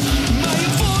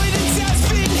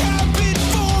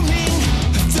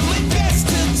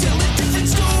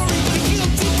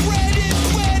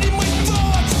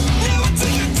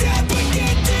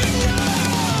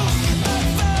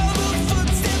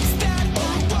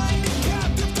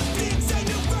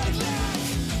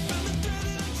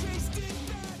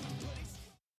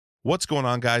 What's going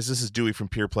on, guys? This is Dewey from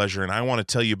Peer Pleasure, and I want to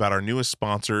tell you about our newest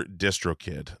sponsor,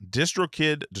 DistroKid.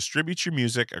 DistroKid distributes your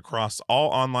music across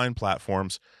all online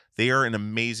platforms. They are an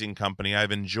amazing company.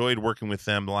 I've enjoyed working with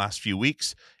them the last few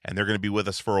weeks, and they're going to be with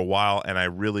us for a while, and I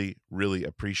really, really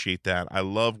appreciate that. I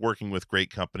love working with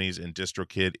great companies, and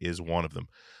DistroKid is one of them.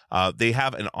 They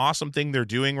have an awesome thing they're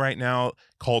doing right now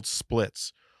called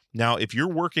splits. Now, if you're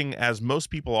working, as most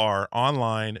people are,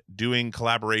 online, doing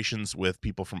collaborations with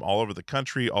people from all over the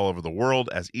country, all over the world,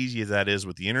 as easy as that is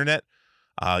with the internet,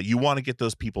 you want to get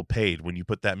those people paid when you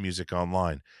put that music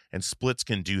online. And splits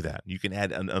can do that. You can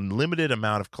add an unlimited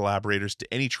amount of collaborators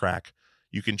to any track.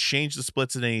 You can change the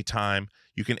splits at any time.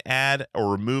 You can add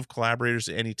or remove collaborators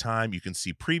at any time. You can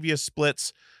see previous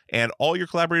splits. And all your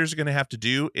collaborators are going to have to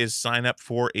do is sign up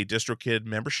for a DistroKid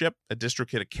membership, a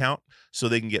DistroKid account, so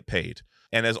they can get paid.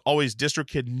 And as always,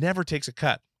 DistroKid never takes a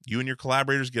cut. You and your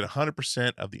collaborators get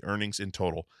 100% of the earnings in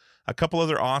total. A couple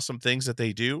other awesome things that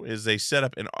they do is they set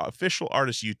up an official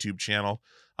artist YouTube channel.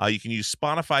 You can use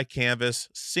Spotify Canvas,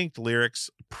 synced lyrics,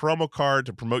 promo card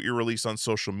to promote your release on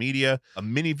social media, a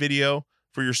mini video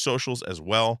for your socials as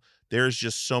well. There's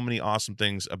just so many awesome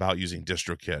things about using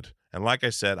DistroKid. And like I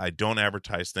said, I don't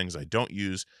advertise things I don't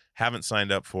use, haven't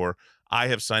signed up for. I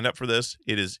have signed up for this.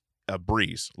 It is a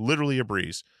breeze, literally a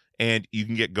breeze. And you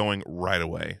can get going right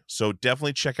away. So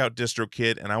definitely check out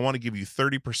DistroKid, and I want to give you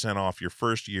 30% off your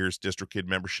first year's DistroKid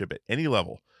membership at any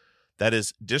level. That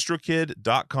is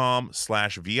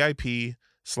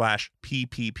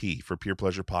distrokid.com/VIP/PPP for Peer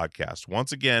Pleasure Podcast.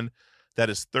 Once again,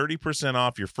 that is 30%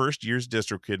 off your first year's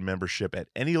DistroKid membership at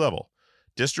any level.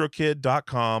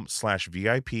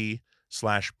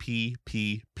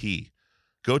 distrokid.com/VIP/PPP.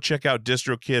 Go check out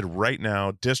DistroKid right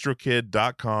now,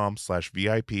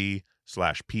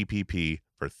 distrokid.com/VIP/PPP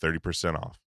for 30%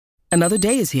 off. Another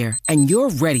day is here, and you're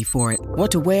ready for it.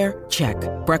 What to wear? Check.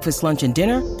 Breakfast, lunch, and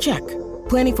dinner? Check.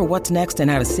 Planning for what's next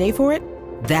and how to save for it?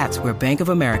 That's where Bank of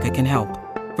America can help.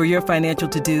 For your financial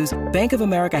to-dos, Bank of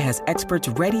America has experts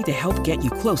ready to help get you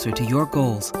closer to your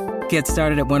goals. Get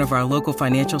started at one of our local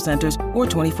financial centers or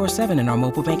 24/7 in our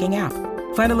mobile banking app.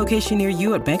 Find a location near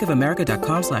you at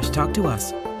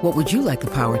bankofamerica.com/talktous. What would you like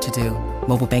the power to do?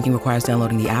 Mobile banking requires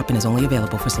downloading the app and is only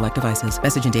available for select devices.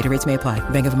 Message and data rates may apply.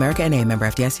 Bank of America NA, member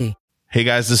FDIC. Hey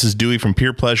guys, this is Dewey from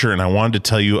Peer Pleasure, and I wanted to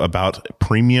tell you about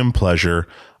Premium Pleasure,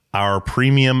 our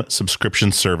premium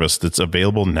subscription service that's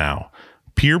available now.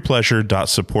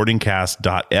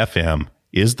 peerpleasure.supportingcast.fm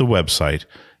is the website.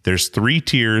 There's 3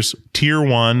 tiers, Tier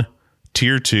 1,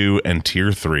 Tier 2, and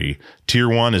Tier 3. Tier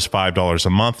 1 is $5 a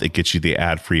month. It gets you the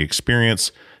ad-free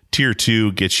experience. Tier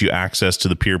 2 gets you access to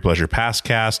the Peer Pleasure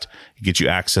Passcast. It gets you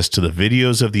access to the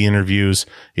videos of the interviews.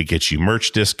 It gets you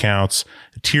merch discounts.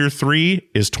 Tier 3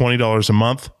 is $20 a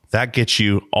month. That gets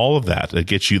you all of that. It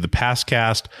gets you the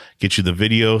Passcast, gets you the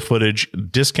video footage,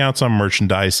 discounts on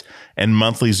merchandise, and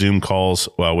monthly Zoom calls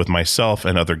with myself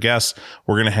and other guests.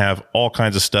 We're going to have all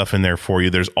kinds of stuff in there for you.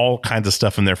 There's all kinds of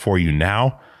stuff in there for you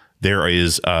now. There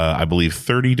is, I believe,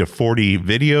 30 to 40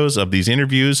 videos of these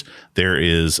interviews. There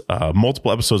is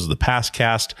multiple episodes of the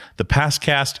Passcast. The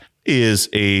Passcast is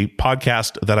a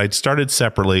podcast that I started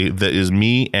separately that is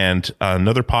me and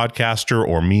another podcaster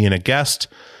or me and a guest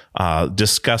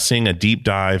discussing a deep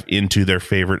dive into their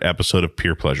favorite episode of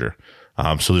Peer Pleasure.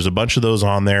 So there's a bunch of those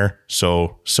on there.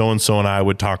 So-and-so and I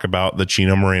would talk about the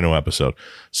Chino Moreno episode.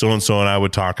 So-and-so and I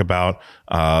would talk about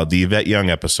the Yvette Young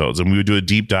episodes. And we would do a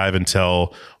deep dive and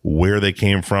tell where they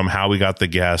came from, how we got the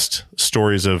guest,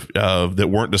 stories of that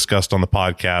weren't discussed on the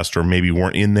podcast or maybe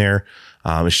weren't in there.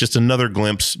 It's just another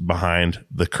glimpse behind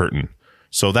the curtain.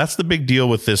 So that's the big deal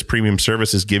with this premium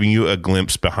service, is giving you a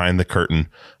glimpse behind the curtain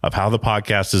of how the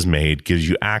podcast is made, gives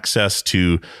you access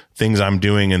to things I'm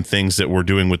doing and things that we're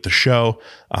doing with the show.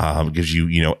 Gives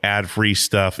you, ad-free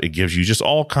stuff. It gives you just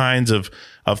all kinds of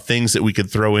things that we could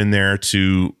throw in there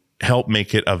to help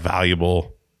make it a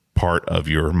valuable part of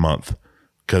your month.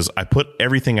 Because I put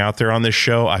everything out there on this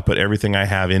show. I put everything I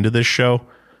have into this show.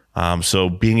 So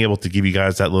being able to give you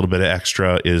guys that little bit of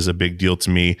extra is a big deal to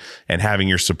me, and having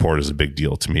your support is a big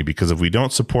deal to me, because if we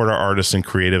don't support our artists and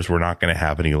creatives, we're not going to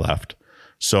have any left.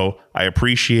 So I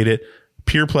appreciate it.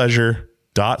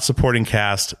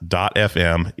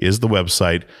 Peerpleasure.supportingcast.fm is the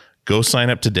website. Go sign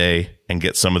up today and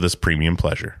get some of this premium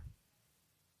pleasure.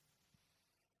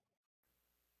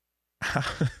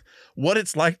 What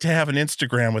it's like to have an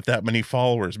Instagram with that many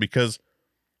followers, because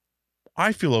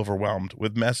I feel overwhelmed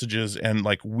with messages and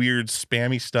like weird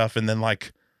spammy stuff and then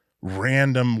like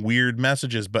random weird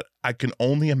messages. But I can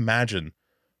only imagine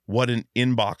what an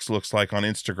inbox looks like on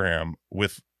Instagram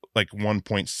with like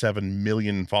 1.7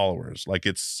 million followers. Like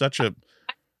it's such a,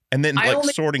 and then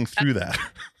sorting through that.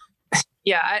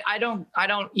 Yeah. I don't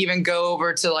even go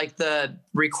over to like the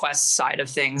request side of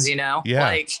things, Yeah.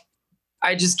 Like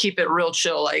I just keep it real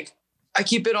chill. Like I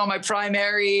keep it on my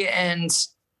primary, and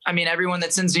I mean, everyone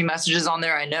that sends me messages on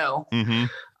there, I know. Mm-hmm.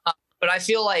 But I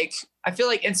feel like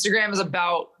Instagram is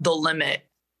about the limit.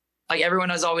 Like everyone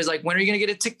is always like, when are you going to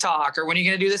get a TikTok, or when are you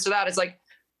going to do this or that? It's like,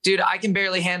 dude, I can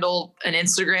barely handle an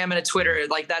Instagram and a Twitter.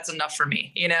 Like that's enough for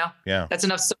me, Yeah. That's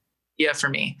enough for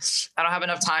me. I don't have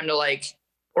enough time to like,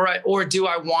 or do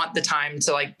I want the time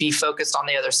to like be focused on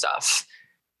the other stuff?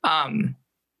 I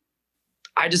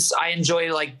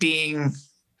enjoy like being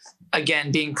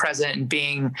present and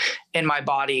being in my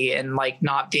body and like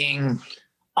not being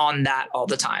on that all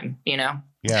the time, Yeah.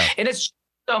 And it's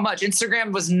so much.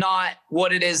 Instagram was not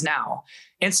what it is now.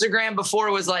 Instagram before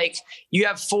was like, you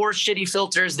have 4 shitty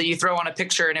filters that you throw on a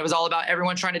picture, and it was all about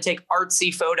everyone trying to take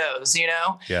artsy photos,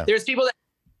 Yeah. There's people that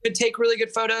could take really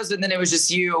good photos, and then it was just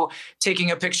you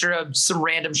taking a picture of some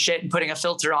random shit and putting a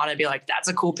filter on it and be like, that's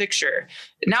a cool picture.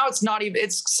 Now it's not even,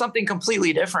 it's something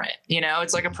completely different.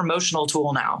 It's like a promotional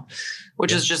tool now,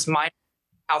 which is just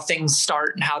how things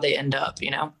start and how they end up,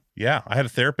 Yeah. I had a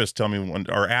therapist tell me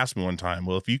ask me one time,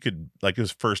 well, if you could, like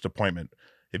his first appointment,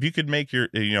 if you could make your,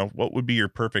 what would be your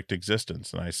perfect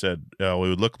existence? And I said, it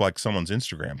would look like someone's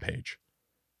Instagram page,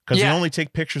 because you only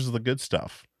take pictures of the good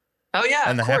stuff. Oh yeah.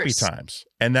 And the happy times.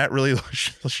 And that really,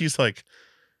 she's like,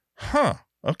 huh,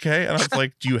 okay. And I was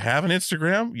like, do you have an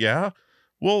Instagram? Yeah.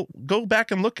 Well, go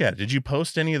back and look at it. Did you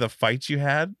post any of the fights you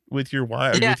had with your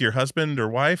wife, with your husband or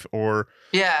wife, or,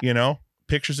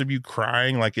 pictures of you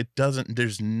crying? Like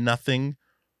there's nothing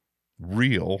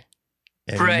real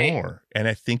anymore. Right. And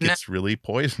I think it's really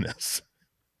poisonous.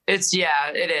 It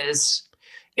is.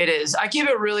 It is. I keep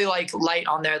it really like light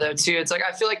on there though too. It's like,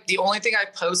 I feel like the only thing I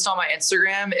post on my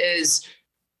Instagram is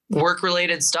work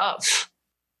related stuff.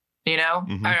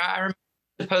 Mm-hmm. I remember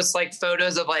to post like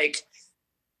photos of like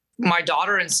my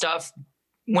daughter and stuff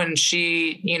when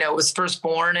she, was first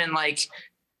born, and like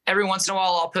every once in a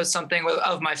while I'll post something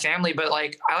of my family, but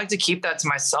like, I like to keep that to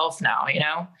myself now.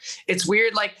 It's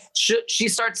weird. Like she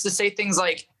starts to say things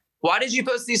like, why did you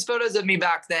post these photos of me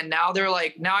back then? Now they're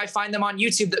like, now I find them on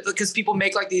YouTube because people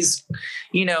make like these,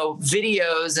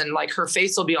 videos, and like her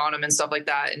face will be on them and stuff like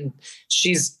that. And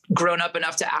she's grown up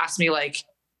enough to ask me like,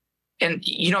 and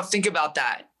you don't think about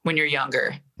that when you're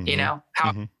younger, mm-hmm.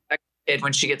 How mm-hmm.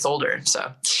 when she gets older.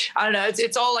 So I don't know.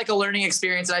 It's all like a learning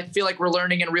experience. And I feel like we're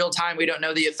learning in real time. We don't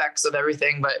know the effects of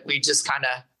everything, but we just kind of,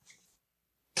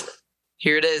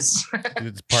 here it is.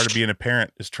 It's part of being a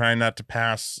parent, is trying not to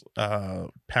pass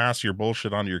your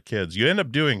bullshit on to your kids. You end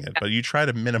up doing it, but you try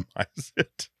to minimize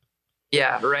it.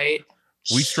 Yeah. Right.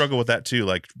 We struggle with that too.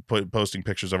 Like posting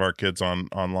pictures of our kids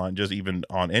online, just even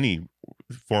on any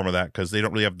form of that, because they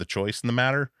don't really have the choice in the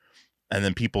matter. And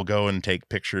then people go and take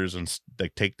pictures, and they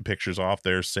take the pictures off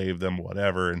there, save them,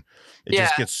 whatever. And it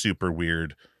just gets super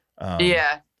weird. But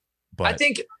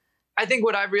I think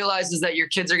what I've realized is that your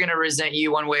kids are going to resent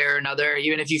you one way or another,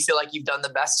 even if you feel like you've done the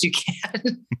best you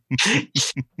can.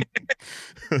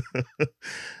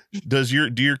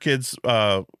 Do your kids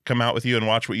come out with you and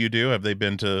watch what you do? Have they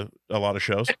been to a lot of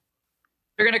shows?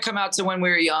 They're going to come out to When We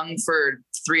Were Young for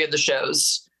 3 of the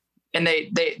shows. And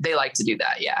they like to do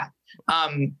that. Yeah.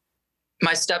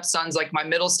 my stepson's like, my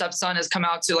middle stepson has come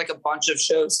out to like a bunch of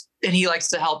shows, and he likes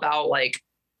to help out, like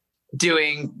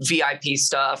doing VIP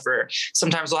stuff, or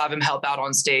sometimes we'll have him help out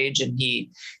on stage. And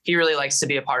he really likes to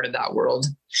be a part of that world.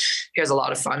 He has a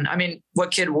lot of fun. I mean,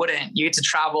 what kid wouldn't? You get to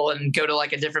travel and go to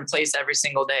like a different place every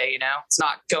single day. You know, it's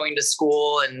not going to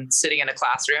school and sitting in a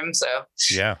classroom. So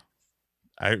yeah.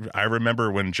 I remember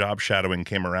when job shadowing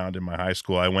came around in my high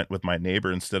school, I went with my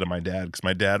neighbor instead of my dad, because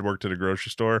my dad worked at a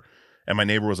grocery store and my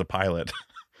neighbor was a pilot.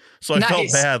 So I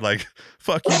felt bad, like,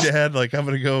 fuck you, Dad. Like, I'm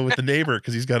going to go with the neighbor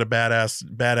because he's got a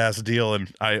badass deal.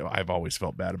 And I've always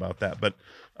felt bad about that. But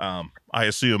I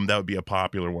assume that would be a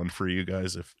popular one for you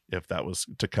guys if that was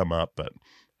to come up. But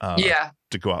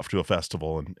to go out to a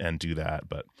festival and do that.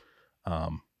 But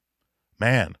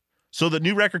man, so the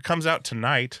new record comes out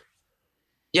tonight.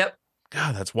 Yep.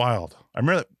 God, that's wild. I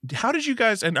remember that. How did you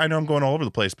guys, and I know I'm going all over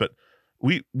the place, but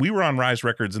we were on Rise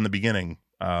Records in the beginning.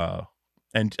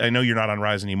 And I know you're not on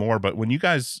Rise anymore, but when you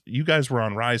guys were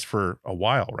on Rise for a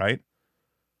while, right?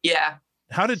 Yeah.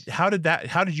 How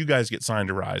did you guys get signed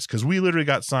to Rise? Because we literally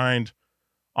got signed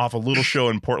off a little show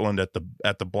in Portland at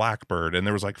the Blackbird, and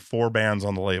there was like 4 bands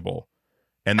on the label,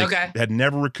 and they had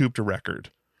never recouped a record.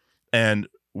 And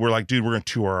we're like, dude, we're gonna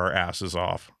tour our asses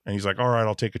off. And he's like, all right,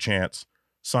 I'll take a chance.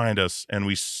 Signed us, and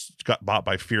we got bought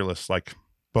by Fearless like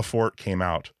before it came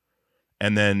out.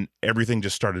 And then everything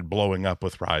just started blowing up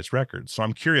with Rise Records. So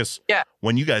I'm curious,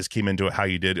 when you guys came into it, how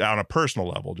you did on a personal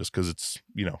level, just because it's,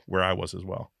 you know, where I was as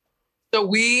well. So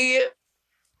we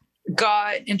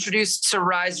got introduced to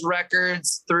Rise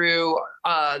Records through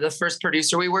the first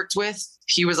producer we worked with.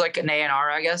 He was like an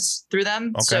A&R, I guess, through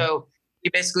them. Okay. So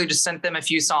he basically just sent them a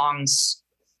few songs,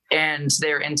 and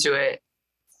they're into it.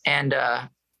 And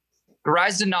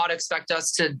Rise did not expect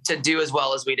us to do as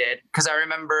well as we did, because I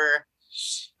remember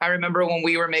when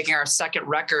we were making our second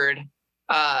record,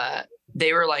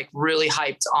 they were like really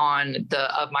hyped on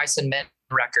the Of Mice and Men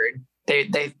record.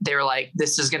 They were like,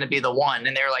 this is going to be the one.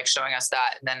 And they were like showing us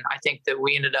that. And then I think that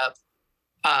we ended up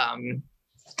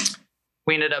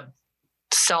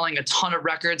selling a ton of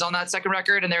records on that second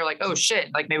record. And they were like, oh shit,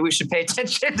 like maybe we should pay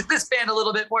attention to this band a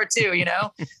little bit more too, you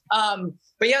know?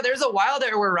 But yeah, there's a while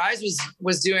there where Rise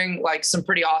was doing like some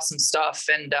pretty awesome stuff.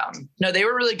 And no, they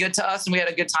were really good to us, and we had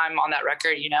a good time on that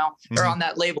record, you know, or on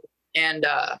that label. And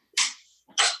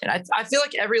I feel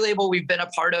like every label we've been a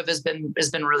part of has been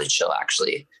really chill,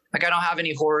 actually. Like I don't have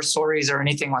any horror stories or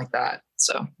anything like that.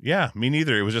 So yeah, me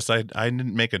neither. It was just, I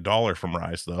didn't make $1 from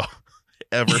Rise though.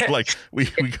 Ever. Like we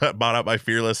got bought out by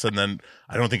Fearless, and then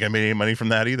I don't think I made any money from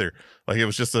that either. Like it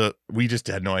was just we just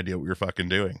had no idea what we were fucking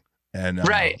doing. And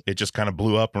it just kind of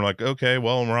blew up, and we're like, okay,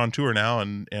 well, we're on tour now,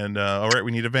 and all right,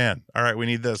 we need a van. All right, we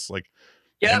need this. Like,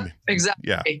 yeah, exactly.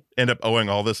 Yeah, end up owing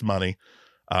all this money.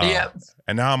 And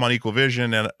now I'm on Equal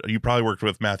Vision, and you probably worked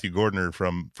with Matthew Gordner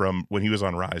from when he was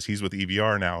on Rise. He's with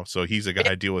EVR now, so he's a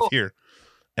guy I deal with here.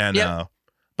 And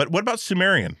but what about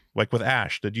Sumerian? Like with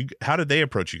Ash, how did they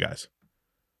approach you guys?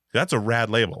 That's a rad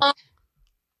label.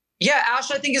 Yeah, Ash,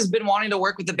 I think, has been wanting to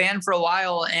work with the band for a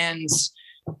while, and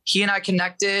he and I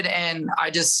connected, and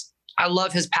I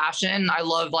love his passion. I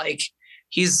love, like,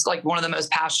 he's like one of the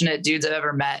most passionate dudes I've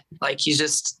ever met. Like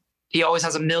he always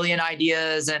has a million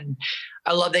ideas, and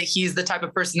I love that he's the type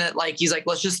of person that like, he's like,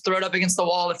 let's just throw it up against the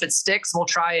wall. If it sticks, we'll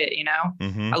try it, you know?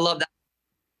 Mm-hmm. I love that.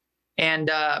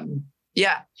 And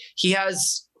he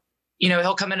has, you know,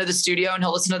 he'll come into the studio and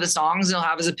he'll listen to the songs and he'll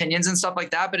have his opinions and stuff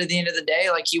like that. But at the end of the day,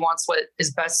 like he wants what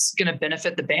is best going to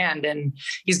benefit the band. And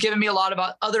he's given me a lot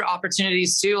of other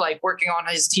opportunities too, like working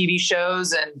on his TV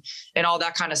shows and all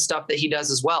that kind of stuff that he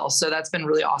does as well. So that's been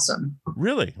really awesome.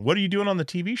 Really? What are you doing on the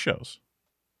TV shows?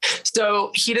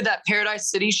 So he did that Paradise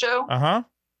City show. Uh-huh.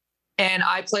 And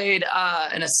I played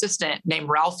an assistant named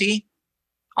Ralphie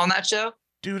on that show.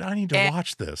 Dude, I need to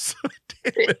watch this.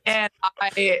 And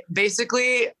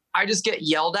I just get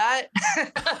yelled at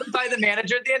by the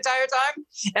manager the entire time.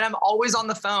 And I'm always on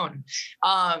the phone.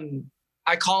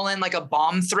 I call in like a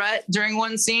bomb threat during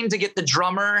one scene to get the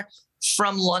drummer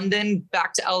from London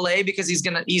back to LA because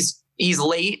he's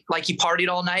late. Like he partied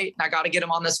all night and I got to get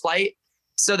him on this flight.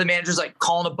 So the manager's like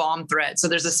calling a bomb threat. So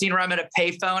there's a scene where I'm at a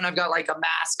payphone. I've got like a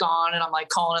mask on and I'm like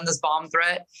calling in this bomb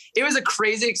threat. It was a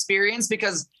crazy experience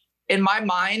because in my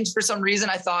mind, for some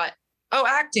reason, I thought, oh,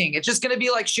 acting, it's just going to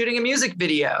be like shooting a music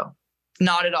video.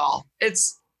 Not at all.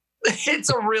 It's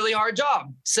a really hard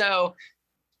job. So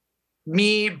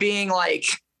me being like,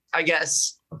 I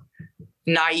guess,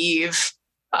 naive,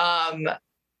 I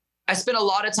spent a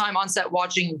lot of time on set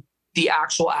watching the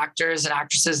actual actors and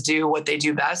actresses do what they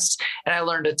do best. And I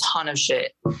learned a ton of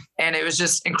shit. And it was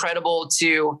just incredible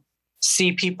to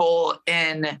see people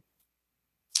in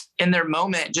in their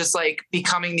moment, just like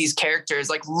becoming these characters,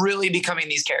 like really becoming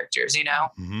these characters, you know?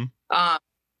 Mm-hmm.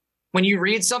 When you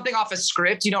read something off a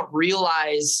script, you don't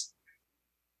realize,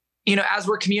 you know, as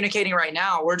we're communicating right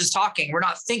now, we're just talking. We're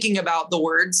not thinking about the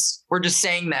words. We're just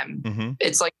saying them. Mm-hmm.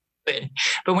 It's like,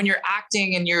 but when you're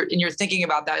acting and you're thinking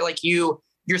about that, like you're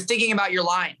thinking about your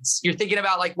lines, you're thinking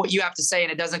about like what you have to say,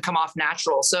 and it doesn't come off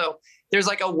natural. So there's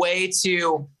like a way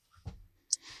to,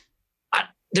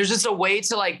 there's just a way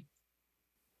to like,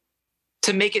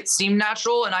 to make it seem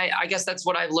natural. And I guess that's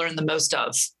what I've learned the most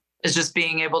of, is just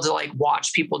being able to like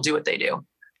watch people do what they do.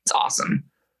 It's awesome.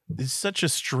 It's such a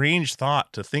strange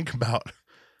thought to think about,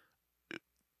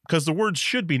 because the words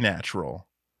should be natural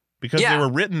because they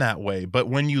were written that way. But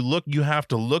when you look, you have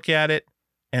to look at it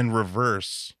and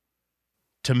reverse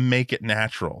to make it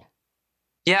natural.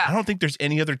 Yeah. I don't think there's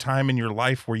any other time in your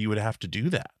life where you would have to do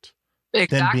that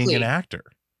than being an actor.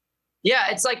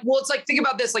 Yeah. It's like, think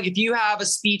about this. Like if you have a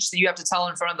speech that you have to tell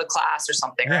in front of the class or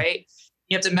something, right?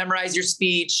 You have to memorize your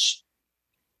speech.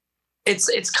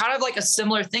 It's kind of like a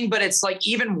similar thing, but it's like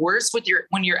even worse when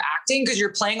you're acting, because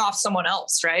you're playing off someone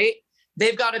else, right?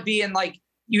 They've got to be in like,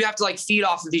 you have to like feed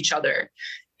off of each other,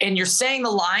 and you're saying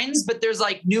the lines, but there's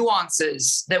like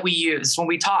nuances that we use when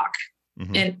we talk.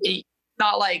 Mm-hmm. And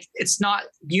it's not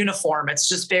uniform. It's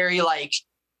just very like,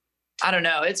 I don't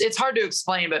know. It's hard to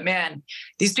explain, but man,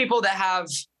 these people that have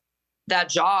that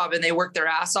job and they work their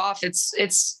ass off,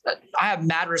 I have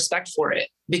mad respect for it,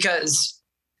 because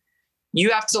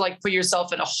you have to like put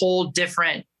yourself in a whole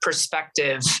different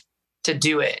perspective to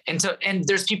do it. And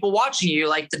there's people watching you,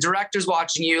 like the director's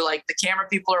watching you, like the camera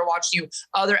people are watching you,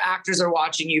 other actors are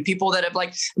watching you, people that have like,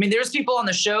 I mean, there's people on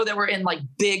the show that were in like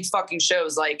big fucking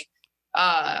shows. Like,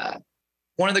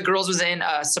 one of the girls was in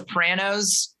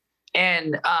Sopranos,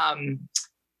 and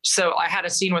so I had a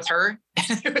scene with her,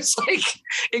 and it was like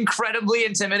incredibly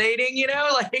intimidating, you know,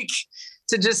 like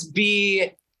to just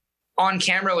be on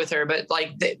camera with her. But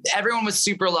like everyone was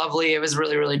super lovely. It was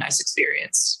really, really nice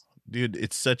experience. Dude,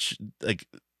 it's such like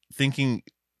thinking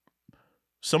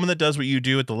someone that does what you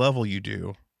do at the level you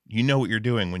do, you know what you're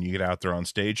doing when you get out there on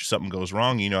stage. Something goes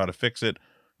wrong, you know how to fix it.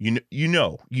 You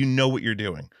know what you're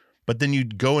doing. But then you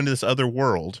go into this other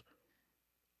world,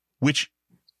 which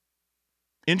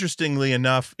interestingly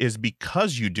enough is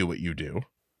because you do what you do,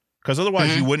 because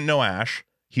otherwise you wouldn't know Ash.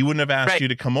 He wouldn't have asked you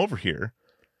to come over here.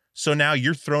 So now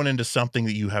you're thrown into something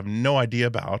that you have no idea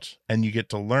about, and you get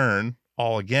to learn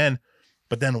all again,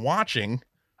 but then watching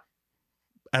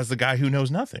as the guy who knows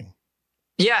nothing.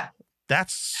 Yeah.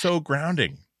 That's so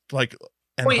grounding, like,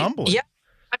 and humbling. Yeah.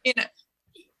 I mean,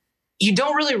 you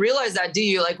don't really realize that, do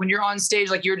you? Like when you're on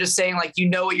stage, like you're just saying, like, you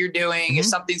know what you're doing. If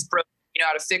something's broken, you know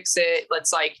how to fix it.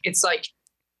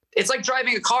 It's like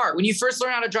driving a car. When you first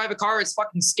learn how to drive a car, it's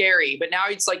fucking scary. But now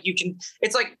it's like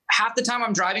it's like half the time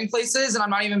I'm driving places and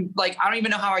I'm not even like, I don't even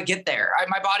know how I get there.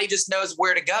 My body just knows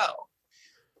where to go.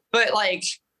 But like,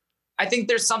 I think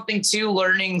there's something to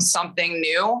learning something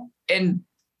new and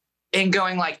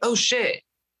going like, oh shit,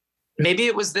 maybe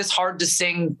it was this hard to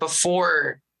sing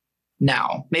before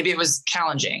now. Maybe it was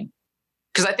challenging.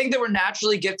 Because I think that we're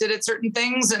naturally gifted at certain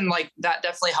things, and like that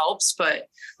definitely helps. But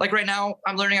like right now,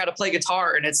 I'm learning how to play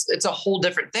guitar, and it's a whole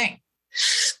different thing.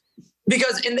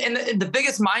 Because in the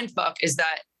biggest mind fuck is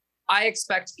that I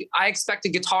expect a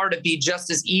guitar to be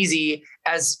just as easy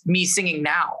as me singing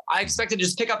now. I expect to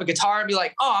just pick up a guitar and be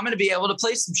like, oh, I'm going to be able to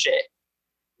play some shit.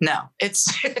 No, it's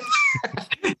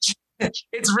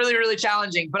it's really, really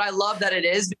challenging. But I love that it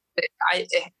is.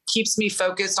 It keeps me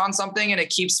focused on something, and it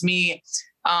keeps me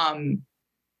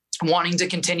wanting to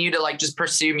continue to like just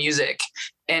pursue music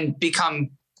and become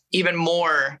even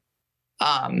more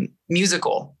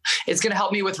musical. It's going to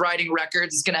help me with writing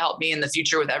records. It's going to help me in the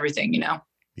future with everything, you know?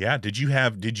 Yeah.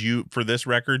 For this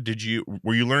record,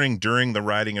 were you learning during the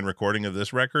writing and recording of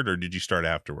this record, or did you start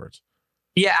afterwards?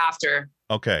 Yeah, after.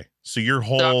 Okay. So your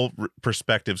whole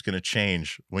perspective is going to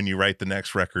change when you write the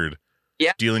next record.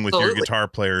 Yeah. Dealing with your guitar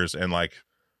players, and like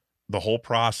the whole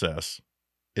process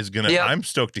is going to, I'm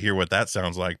stoked to hear what that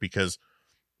sounds like, because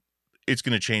it's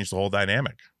going to change the whole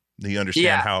dynamic. You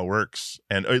understand how it works,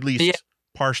 and at least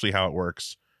partially how it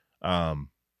works.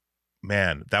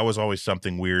 Man, that was always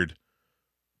something weird,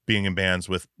 being in bands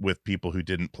with people who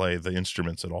didn't play the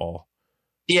instruments at all.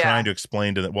 Yeah. Trying to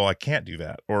explain to them, well, I can't do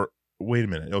that. Or wait a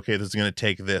minute. Okay, this is going to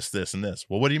take this, this, and this.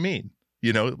 Well, what do you mean?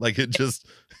 You know, like it just,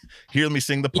 here, let me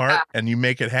sing the part and you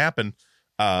make it happen.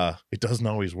 It doesn't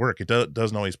always work. It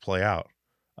doesn't always play out.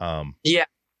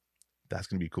 That's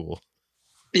going to be cool.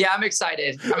 Yeah, I'm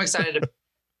excited.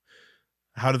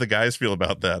 How do the guys feel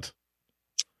about that?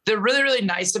 They're really, really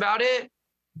nice about it.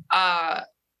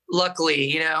 Luckily,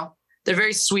 you know, they're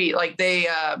very sweet. Like they,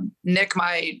 Nick,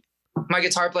 my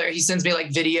guitar player, he sends me like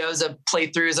videos of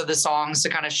playthroughs of the songs to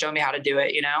kind of show me how to do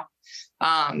it, you know?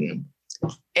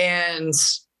 And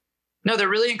no, they're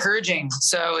really encouraging.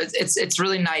 So it's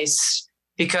really nice,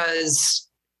 because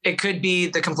it could be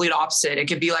the complete opposite. It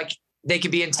could be like, they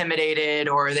could be intimidated,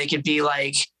 or they could be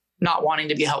like not wanting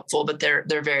to be helpful, but they're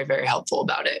very, very helpful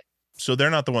about it. So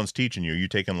they're not the ones teaching you. Are you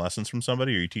taking lessons from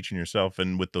somebody, or are you teaching yourself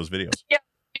and with those videos? Yeah.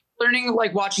 Learning,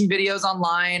 like watching videos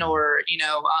online, or, you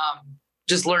know,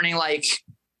 just learning, like,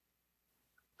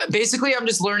 basically I'm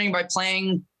just learning by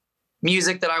playing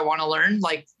music that I want to learn,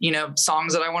 like, you know,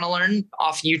 songs that I want to learn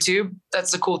off YouTube.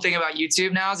 That's the cool thing about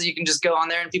YouTube now, is that you can just go on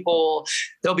there and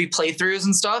there'll be playthroughs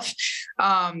and stuff.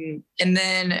 And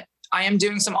then I am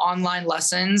doing some online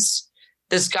lessons.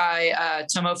 This guy,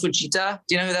 Tomo Fujita,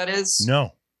 do you know who that is?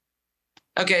 No.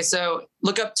 Okay. So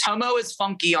look up Tomo is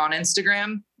Funky on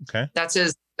Instagram. Okay. That's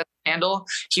his handle.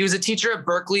 He was a teacher at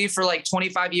Berkeley for like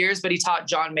 25 years, but he taught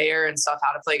John Mayer and stuff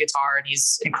how to play guitar, and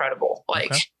he's incredible.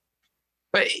 Like, okay.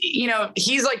 But you know,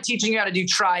 he's like teaching you how to do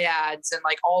triads and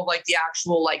like all of like the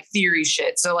actual like theory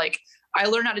shit. So like I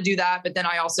learned how to do that, but then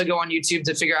I also go on YouTube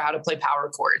to figure out how to play power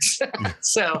chords.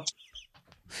 So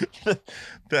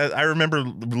I remember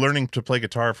learning to play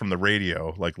guitar from the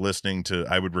radio, like listening to,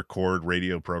 I would record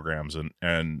radio programs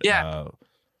and yeah.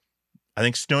 I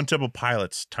think Stone Temple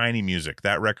Pilots' Tiny Music,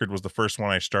 that record was the first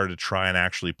one I started to try and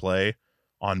actually play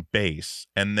on bass.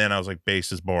 And then I was like,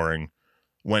 bass is boring.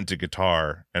 Went to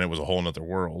guitar, and it was a whole nother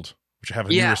world, which I have a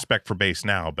new respect for bass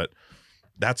now, but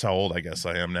that's how old I guess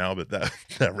I am now. But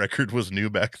that record was new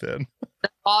back then.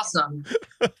 That's awesome.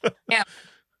 Yeah.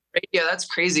 Radio, that's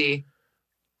crazy.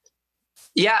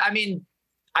 Yeah. I mean,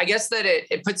 I guess that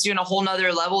it puts you in a whole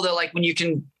nother level, that like when you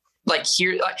can like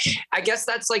hear, like, I guess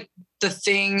that's like the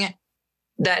thing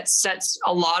that sets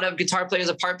a lot of guitar players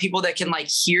apart, people that can like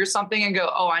hear something and go,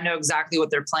 oh, I know exactly what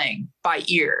they're playing by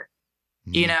ear,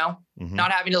 you know,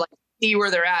 not having to like see where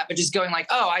they're at, but just going like,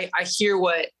 oh, I hear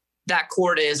what that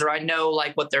chord is, or I know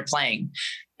like what they're playing.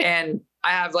 And I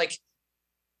have like,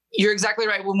 you're exactly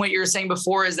right. When what you were saying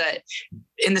before is that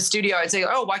in the studio, I'd say,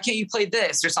 oh, why can't you play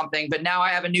this or something? But now I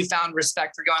have a newfound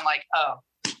respect for going like, oh,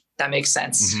 that makes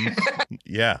sense.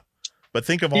 Yeah. But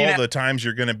think of all the times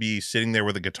you're going to be sitting there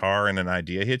with a guitar and an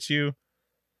idea hits you,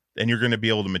 and you're going to be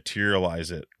able to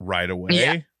materialize it right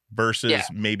away versus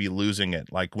maybe losing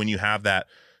it. Like when you have that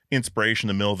inspiration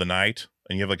in the middle of the night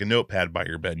and you have like a notepad by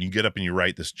your bed and you get up and you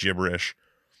write this gibberish,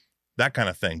 that kind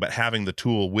of thing. But having the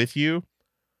tool with you,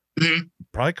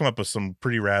 probably come up with some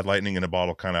pretty rad lightning in a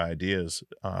bottle kind of ideas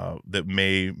that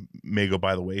may go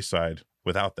by the wayside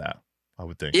without that, I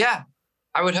would think. Yeah.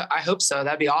 I hope so.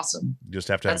 That'd be awesome. You just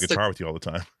have to have a guitar with you all the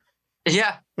time.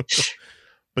 Yeah.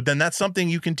 But then that's something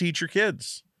you can teach your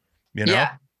kids, you know,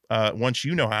 once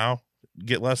you know how,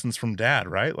 get lessons from dad,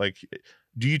 right? Like,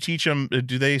 do you teach them?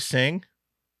 Do they sing?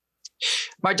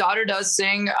 My daughter does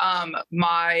sing.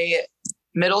 My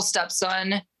middle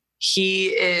stepson,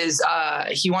 he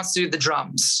wants to do the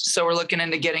drums. So we're looking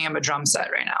into getting him a drum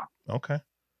set right now. Okay,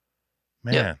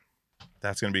 man,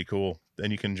 that's going to be cool.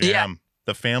 Then you can jam. Yeah.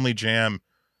 The family jam,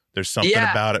 there's something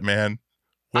about it, man.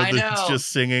 Whether it's just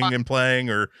singing and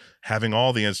playing or having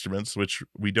all the instruments, which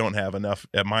we don't have enough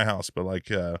at my house, but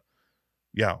like,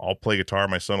 I'll play guitar.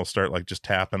 My son will start like just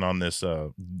tapping on this,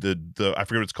 the I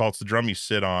forget what it's called. It's the drum you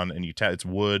sit on and you tap, it's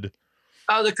wood.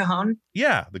 Oh, the cajon?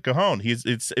 Yeah, the cajon.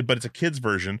 But it's a kid's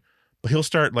version, but he'll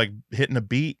start like hitting a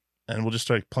beat and we'll just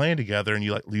start playing together and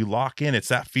you lock in. It's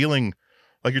that feeling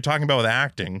like you're talking about with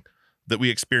acting that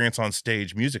we experience on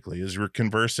stage musically, is we're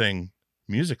conversing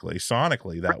musically,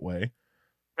 sonically that way.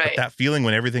 Right. But that feeling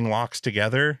when everything locks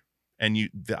together and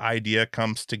the idea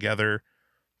comes together,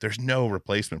 there's no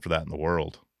replacement for that in the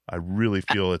world. I really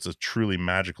feel it's a truly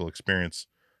magical experience.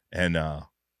 And I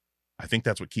think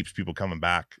that's what keeps people coming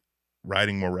back,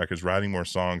 writing more records, writing more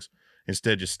songs,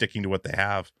 instead of just sticking to what they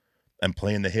have and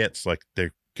playing the hits. Like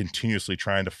they're continuously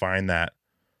trying to find that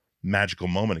magical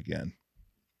moment again.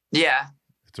 Yeah.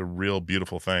 It's a real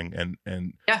beautiful thing.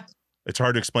 And it's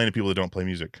hard to explain to people that don't play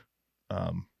music.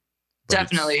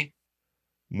 Definitely.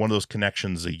 One of those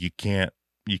connections that you can't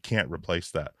replace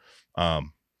that.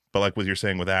 But like what you're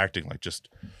saying with acting, like just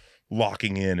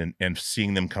locking in and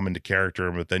seeing them come into character,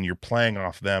 but then you're playing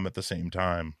off them at the same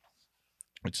time.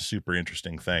 It's a super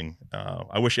interesting thing.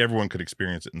 I wish everyone could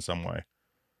experience it in some way.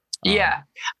 Yeah.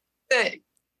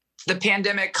 The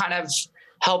pandemic kind of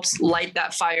helps light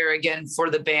that fire again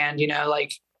for the band, you know,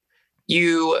 like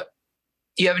you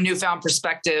have a newfound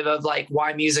perspective of like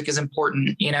why music is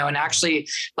important, you know, and actually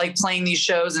like playing these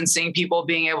shows and seeing people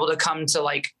being able to come to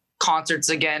like concerts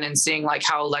again and seeing like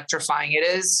how electrifying it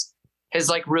is. has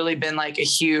like really been like a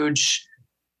huge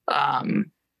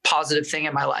positive thing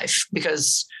in my life,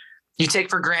 because you take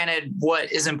for granted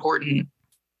what is important,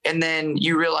 and then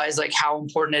you realize like how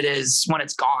important it is when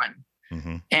it's gone.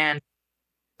 Mm-hmm. And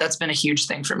that's been a huge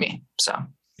thing for me. So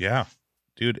yeah,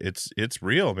 dude, it's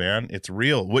real, man. It's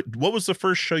real. What was the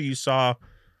first show you saw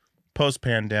post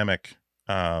pandemic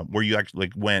where you actually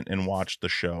like went and watched the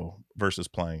show versus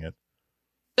playing it?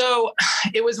 So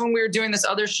it was when we were doing this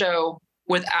other show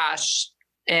with Ash,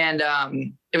 and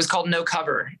it was called No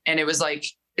Cover. And it was like,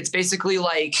 it's basically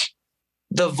like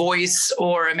The Voice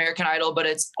or American Idol, but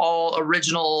it's all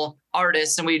original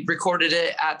artists. And we recorded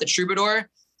it at the Troubadour,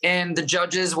 and the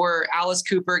judges were Alice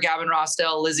Cooper, Gavin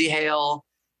Rossdale, Lizzie Hale,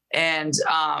 and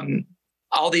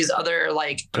all these other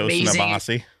like amazing.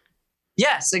 Abasi.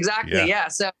 Yes, exactly. Yeah.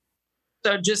 So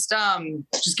just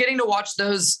getting to watch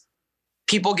those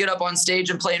people get up on stage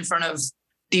and play in front of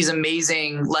these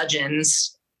amazing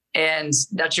legends, and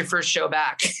that's your first show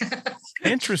back.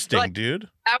 Interesting, like, dude.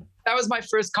 That was my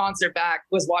first concert back,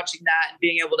 was watching that and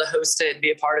being able to host it and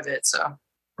be a part of it. So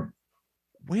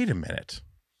wait a minute.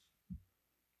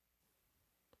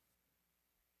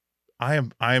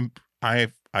 I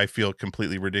feel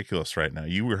completely ridiculous right now.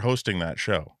 You were hosting that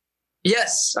show.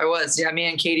 Yes, I was. Yeah, me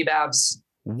and Katie Babs.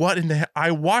 What in the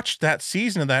I watched that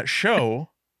season of that show.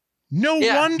 No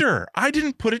wonder I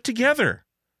didn't put it together.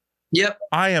 Yep.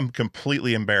 I am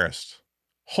completely embarrassed.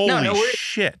 Holy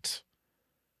shit.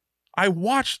 I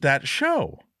watched that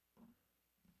show.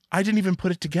 I didn't even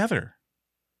put it together.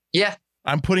 Yeah.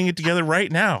 I'm putting it together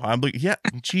right now. I'm like, yeah,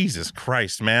 Jesus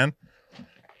Christ, man.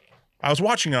 I was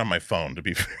watching it on my phone, to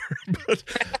be fair.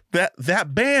 But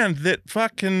that band that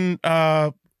fucking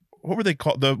what were they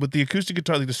called? With the acoustic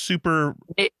guitar, like the super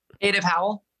Native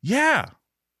Howl? Yeah.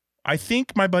 I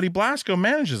think my buddy Blasco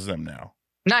manages them now.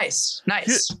 Nice.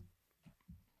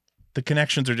 The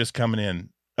connections are just coming in.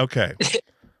 Okay.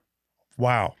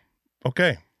 Wow.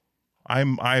 Okay.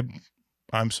 I'm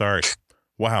sorry.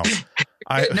 Wow.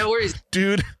 No worries.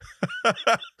 Dude.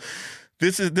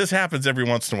 This happens every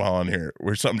once in a while on here,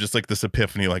 where something just like this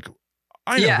epiphany, like,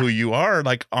 I know who you are,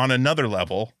 like on another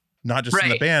level, not just in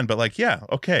the band, but like, yeah,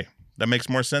 okay. That makes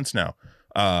more sense now.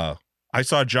 I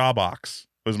saw Jawbox.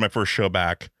 It was my first show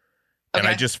back. And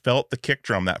I just felt the kick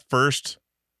drum, that first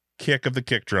kick of the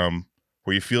kick drum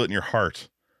where you feel it in your heart.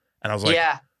 And I was like,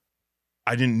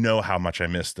 I didn't know how much I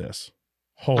missed this.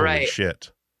 Holy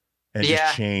shit. And it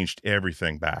just changed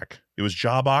everything back. It was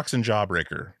Jawbox and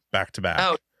Jawbreaker back to back.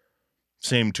 Oh.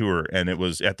 Same tour. And it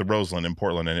was at the Roseland in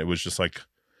Portland. And it was just like,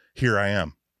 here I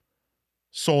am.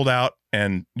 Sold out.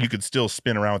 And you could still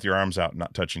spin around with your arms out and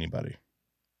not touch anybody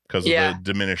because of the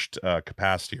diminished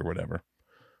capacity or whatever.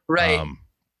 Right.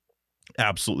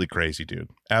 Absolutely crazy, dude.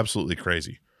 Absolutely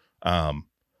crazy.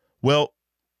 Well,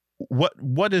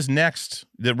 what is next?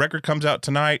 The record comes out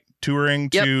tonight, touring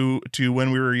to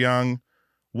When We Were Young.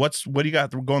 What do you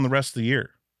got going the rest of the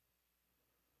year?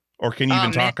 Or can you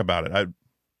even talk about it?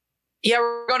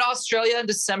 We're going to Australia in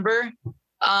December.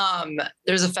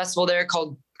 There's a festival there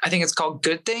I think it's called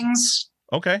Good Things.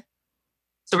 Okay.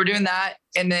 So we're doing that.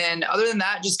 And then other than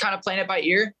that, just kind of playing it by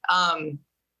ear.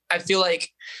 I feel like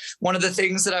one of the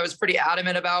things that I was pretty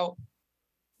adamant about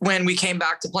when we came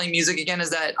back to playing music again is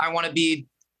that I want to be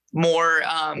more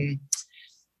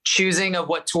choosing of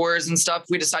what tours and stuff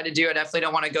we decide to do. I definitely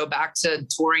don't want to go back to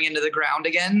touring into the ground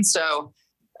again. So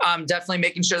definitely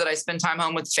making sure that I spend time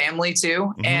home with family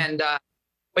too. Mm-hmm. And,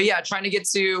 but yeah, trying to get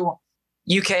to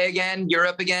UK again,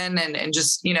 Europe again, and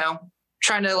just,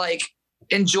 trying to like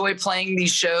enjoy playing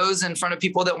these shows in front of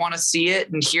people that want to see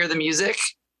it and hear the music.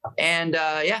 And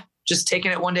just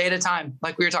taking it one day at a time,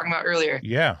 like we were talking about earlier.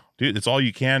 Yeah, dude, it's all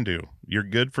you can do. You're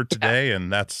good for today,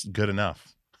 and that's good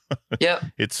enough. Yeah.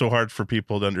 It's so hard for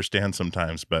people to understand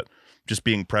sometimes, but just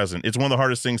being present. It's one of the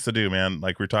hardest things to do, man.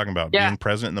 Like we were talking about, being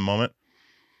present in the moment.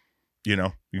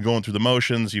 You're going through the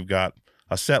motions. You've got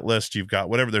a set list. You've got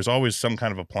whatever. There's always some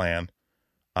kind of a plan,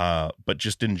 but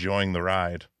just enjoying the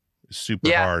ride is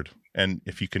super hard. And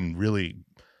if you can really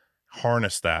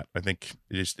harness that, I think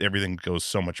everything goes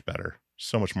so much better,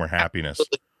 so much more happiness.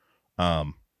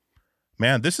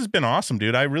 Man, this has been awesome,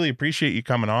 dude. I really appreciate you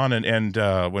coming on. And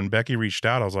when Becky reached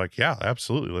out, I was like, yeah,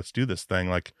 absolutely. Let's do this thing.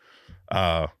 Like,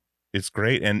 it's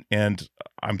great. And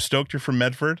I'm stoked you're from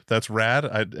Medford. That's rad.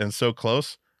 And so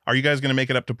close. Are you guys going to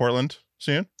make it up to Portland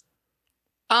soon?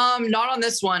 Not on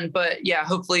this one, but yeah,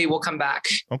 hopefully we'll come back.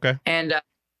 Okay. And,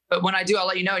 but when I do, I'll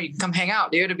let you know. You can come hang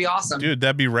out, dude. It'd be awesome. Dude,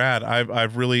 that'd be rad.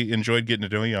 I've really enjoyed getting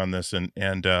to know you on this. And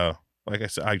like I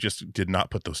said, I just did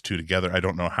not put those two together. I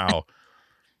don't know how.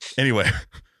 Anyway,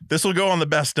 this will go on the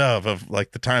best of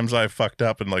like the times I've fucked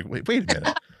up and like, wait a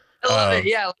minute. love it.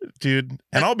 Yeah. Dude.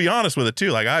 And I'll be honest with it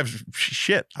too. Like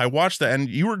I watched that and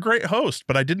you were a great host,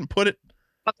 but I didn't put it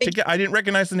together. I didn't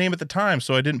recognize the name at the time,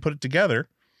 so I didn't put it together.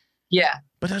 Yeah.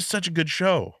 But that's such a good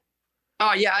show.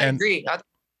 Oh yeah, I agree.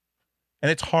 And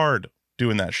it's hard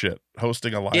doing that shit.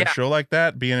 Hosting a live show like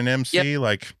that, being an MC,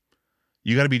 like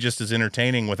you got to be just as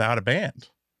entertaining without a band.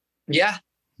 Yeah.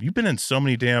 You've been in so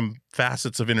many damn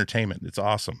facets of entertainment. It's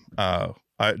awesome.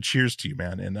 Cheers to you,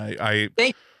 man. And I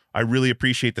really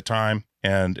appreciate the time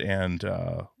and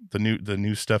the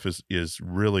new stuff is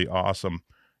really awesome.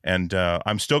 And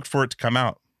I'm stoked for it to come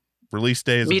out. Release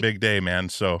day is a big day, man.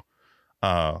 So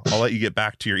I'll let you get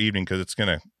back to your evening because it's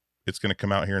gonna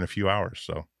come out here in a few hours.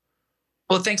 So.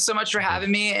 Well, thanks so much for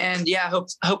having me. And yeah,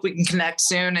 hope we can connect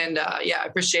soon. And I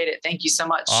appreciate it. Thank you so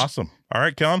much. Awesome. All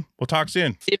right, Kellin, we'll talk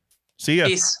soon. See ya.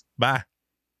 Peace. Bye.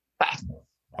 Bye.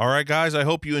 All right, guys, I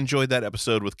hope you enjoyed that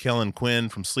episode with Kellin Quinn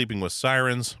from Sleeping with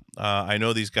Sirens. I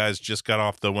know these guys just got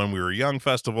off the When We Were Young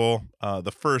festival,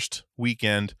 the first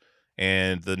weekend,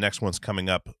 and the next one's coming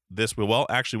up this week. Well,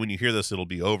 actually, when you hear this, it'll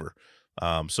be over.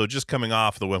 So just coming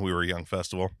off the When We Were Young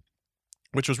festival,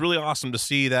 which was really awesome to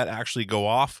see that actually go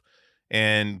off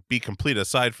and be complete,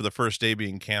 aside for the first day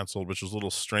being canceled, which was a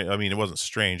little strange. I mean, it wasn't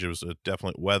strange. It was a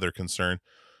definite weather concern.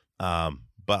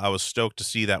 But I was stoked to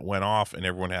see that went off and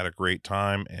everyone had a great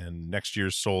time, and next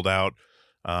year's sold out.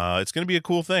 It's going to be a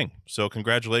cool thing. So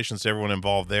congratulations to everyone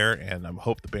involved there. And I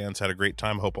hope the bands had a great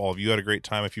time. Hope all of you had a great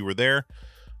time if you were there.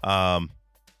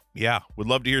 Yeah, would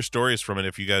love to hear stories from it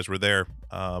if you guys were there.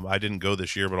 I didn't go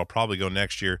this year, but I'll probably go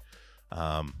next year.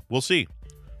 We'll see.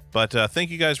 But thank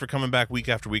you guys for coming back week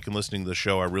after week and listening to the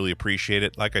show. I really appreciate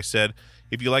it. Like I said,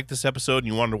 if you like this episode and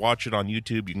you wanted to watch it on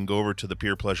YouTube, you can go over to the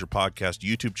Peer Pleasure Podcast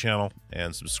YouTube channel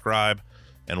and subscribe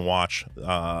and watch.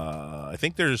 I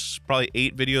think there's probably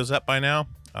 8 videos up by now,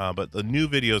 but the new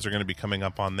videos are going to be coming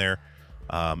up on there,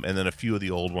 and then a few of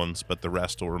the old ones, but the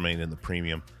rest will remain in the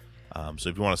premium. So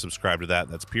if you want to subscribe to that,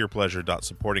 that's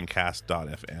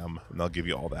peerpleasure.supportingcast.fm, and they'll give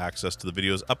you all the access to the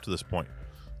videos up to this point.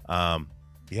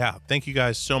 Yeah, thank you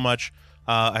guys so much.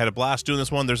 I had a blast doing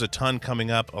this one. There's a ton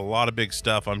coming up, a lot of big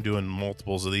stuff. I'm doing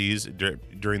multiples of these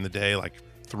during the day, like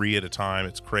 3 at a time.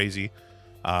 It's crazy.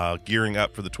 Gearing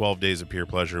up for the 12 days of Peer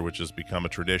Pleasure, which has become a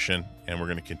tradition, and we're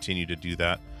going to continue to do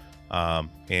that.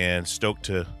 And stoked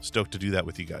to do that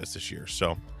with you guys this year.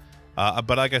 So,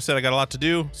 but like I said, I got a lot to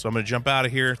do, so I'm going to jump out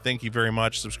of here. Thank you very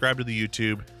much. Subscribe to the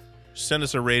YouTube. Send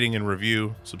us a rating and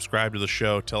review. Subscribe to the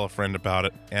show. Tell a friend about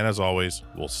it. And as always,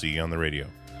 we'll see you on the radio.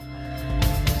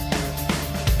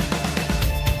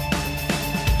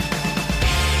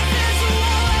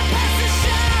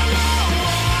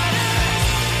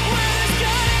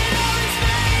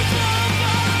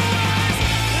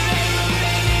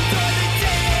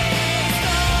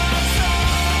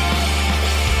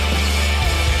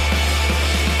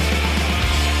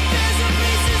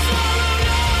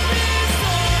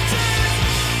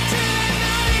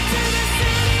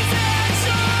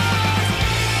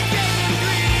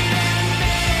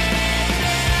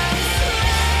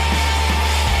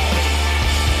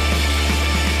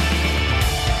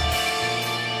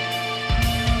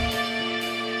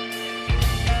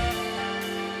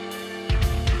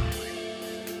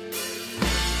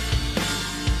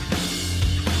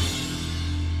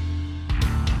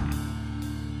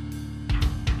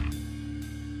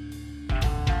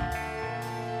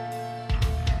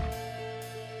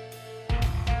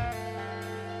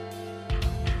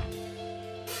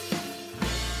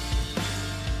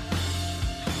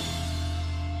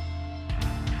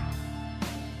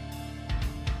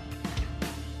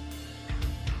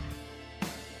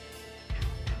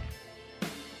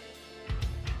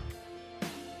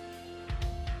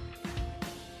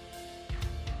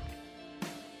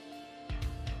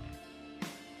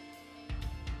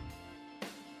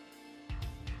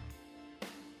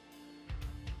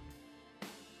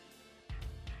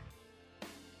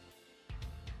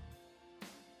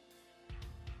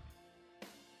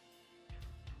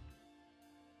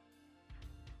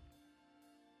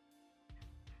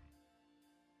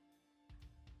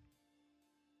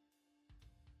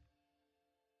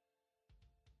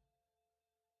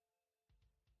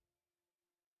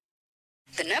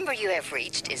 The number you have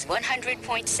reached is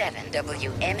 100.7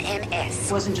 WMMS.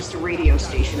 It wasn't just a radio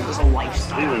station, it was a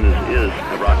lifestyle. Cleveland is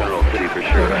a rock and roll city for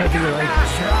sure.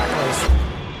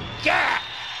 Get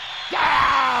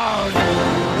down! The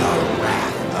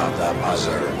Wrath of the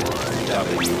Buzzard.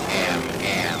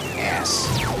 WMMS.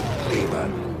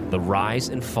 Cleveland. The rise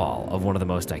and fall of one of the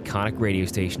most iconic radio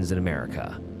stations in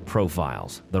America.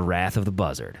 Profiles. The Wrath of the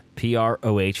Buzzard.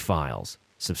 PROH Files.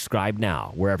 Subscribe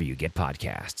now wherever you get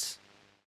podcasts.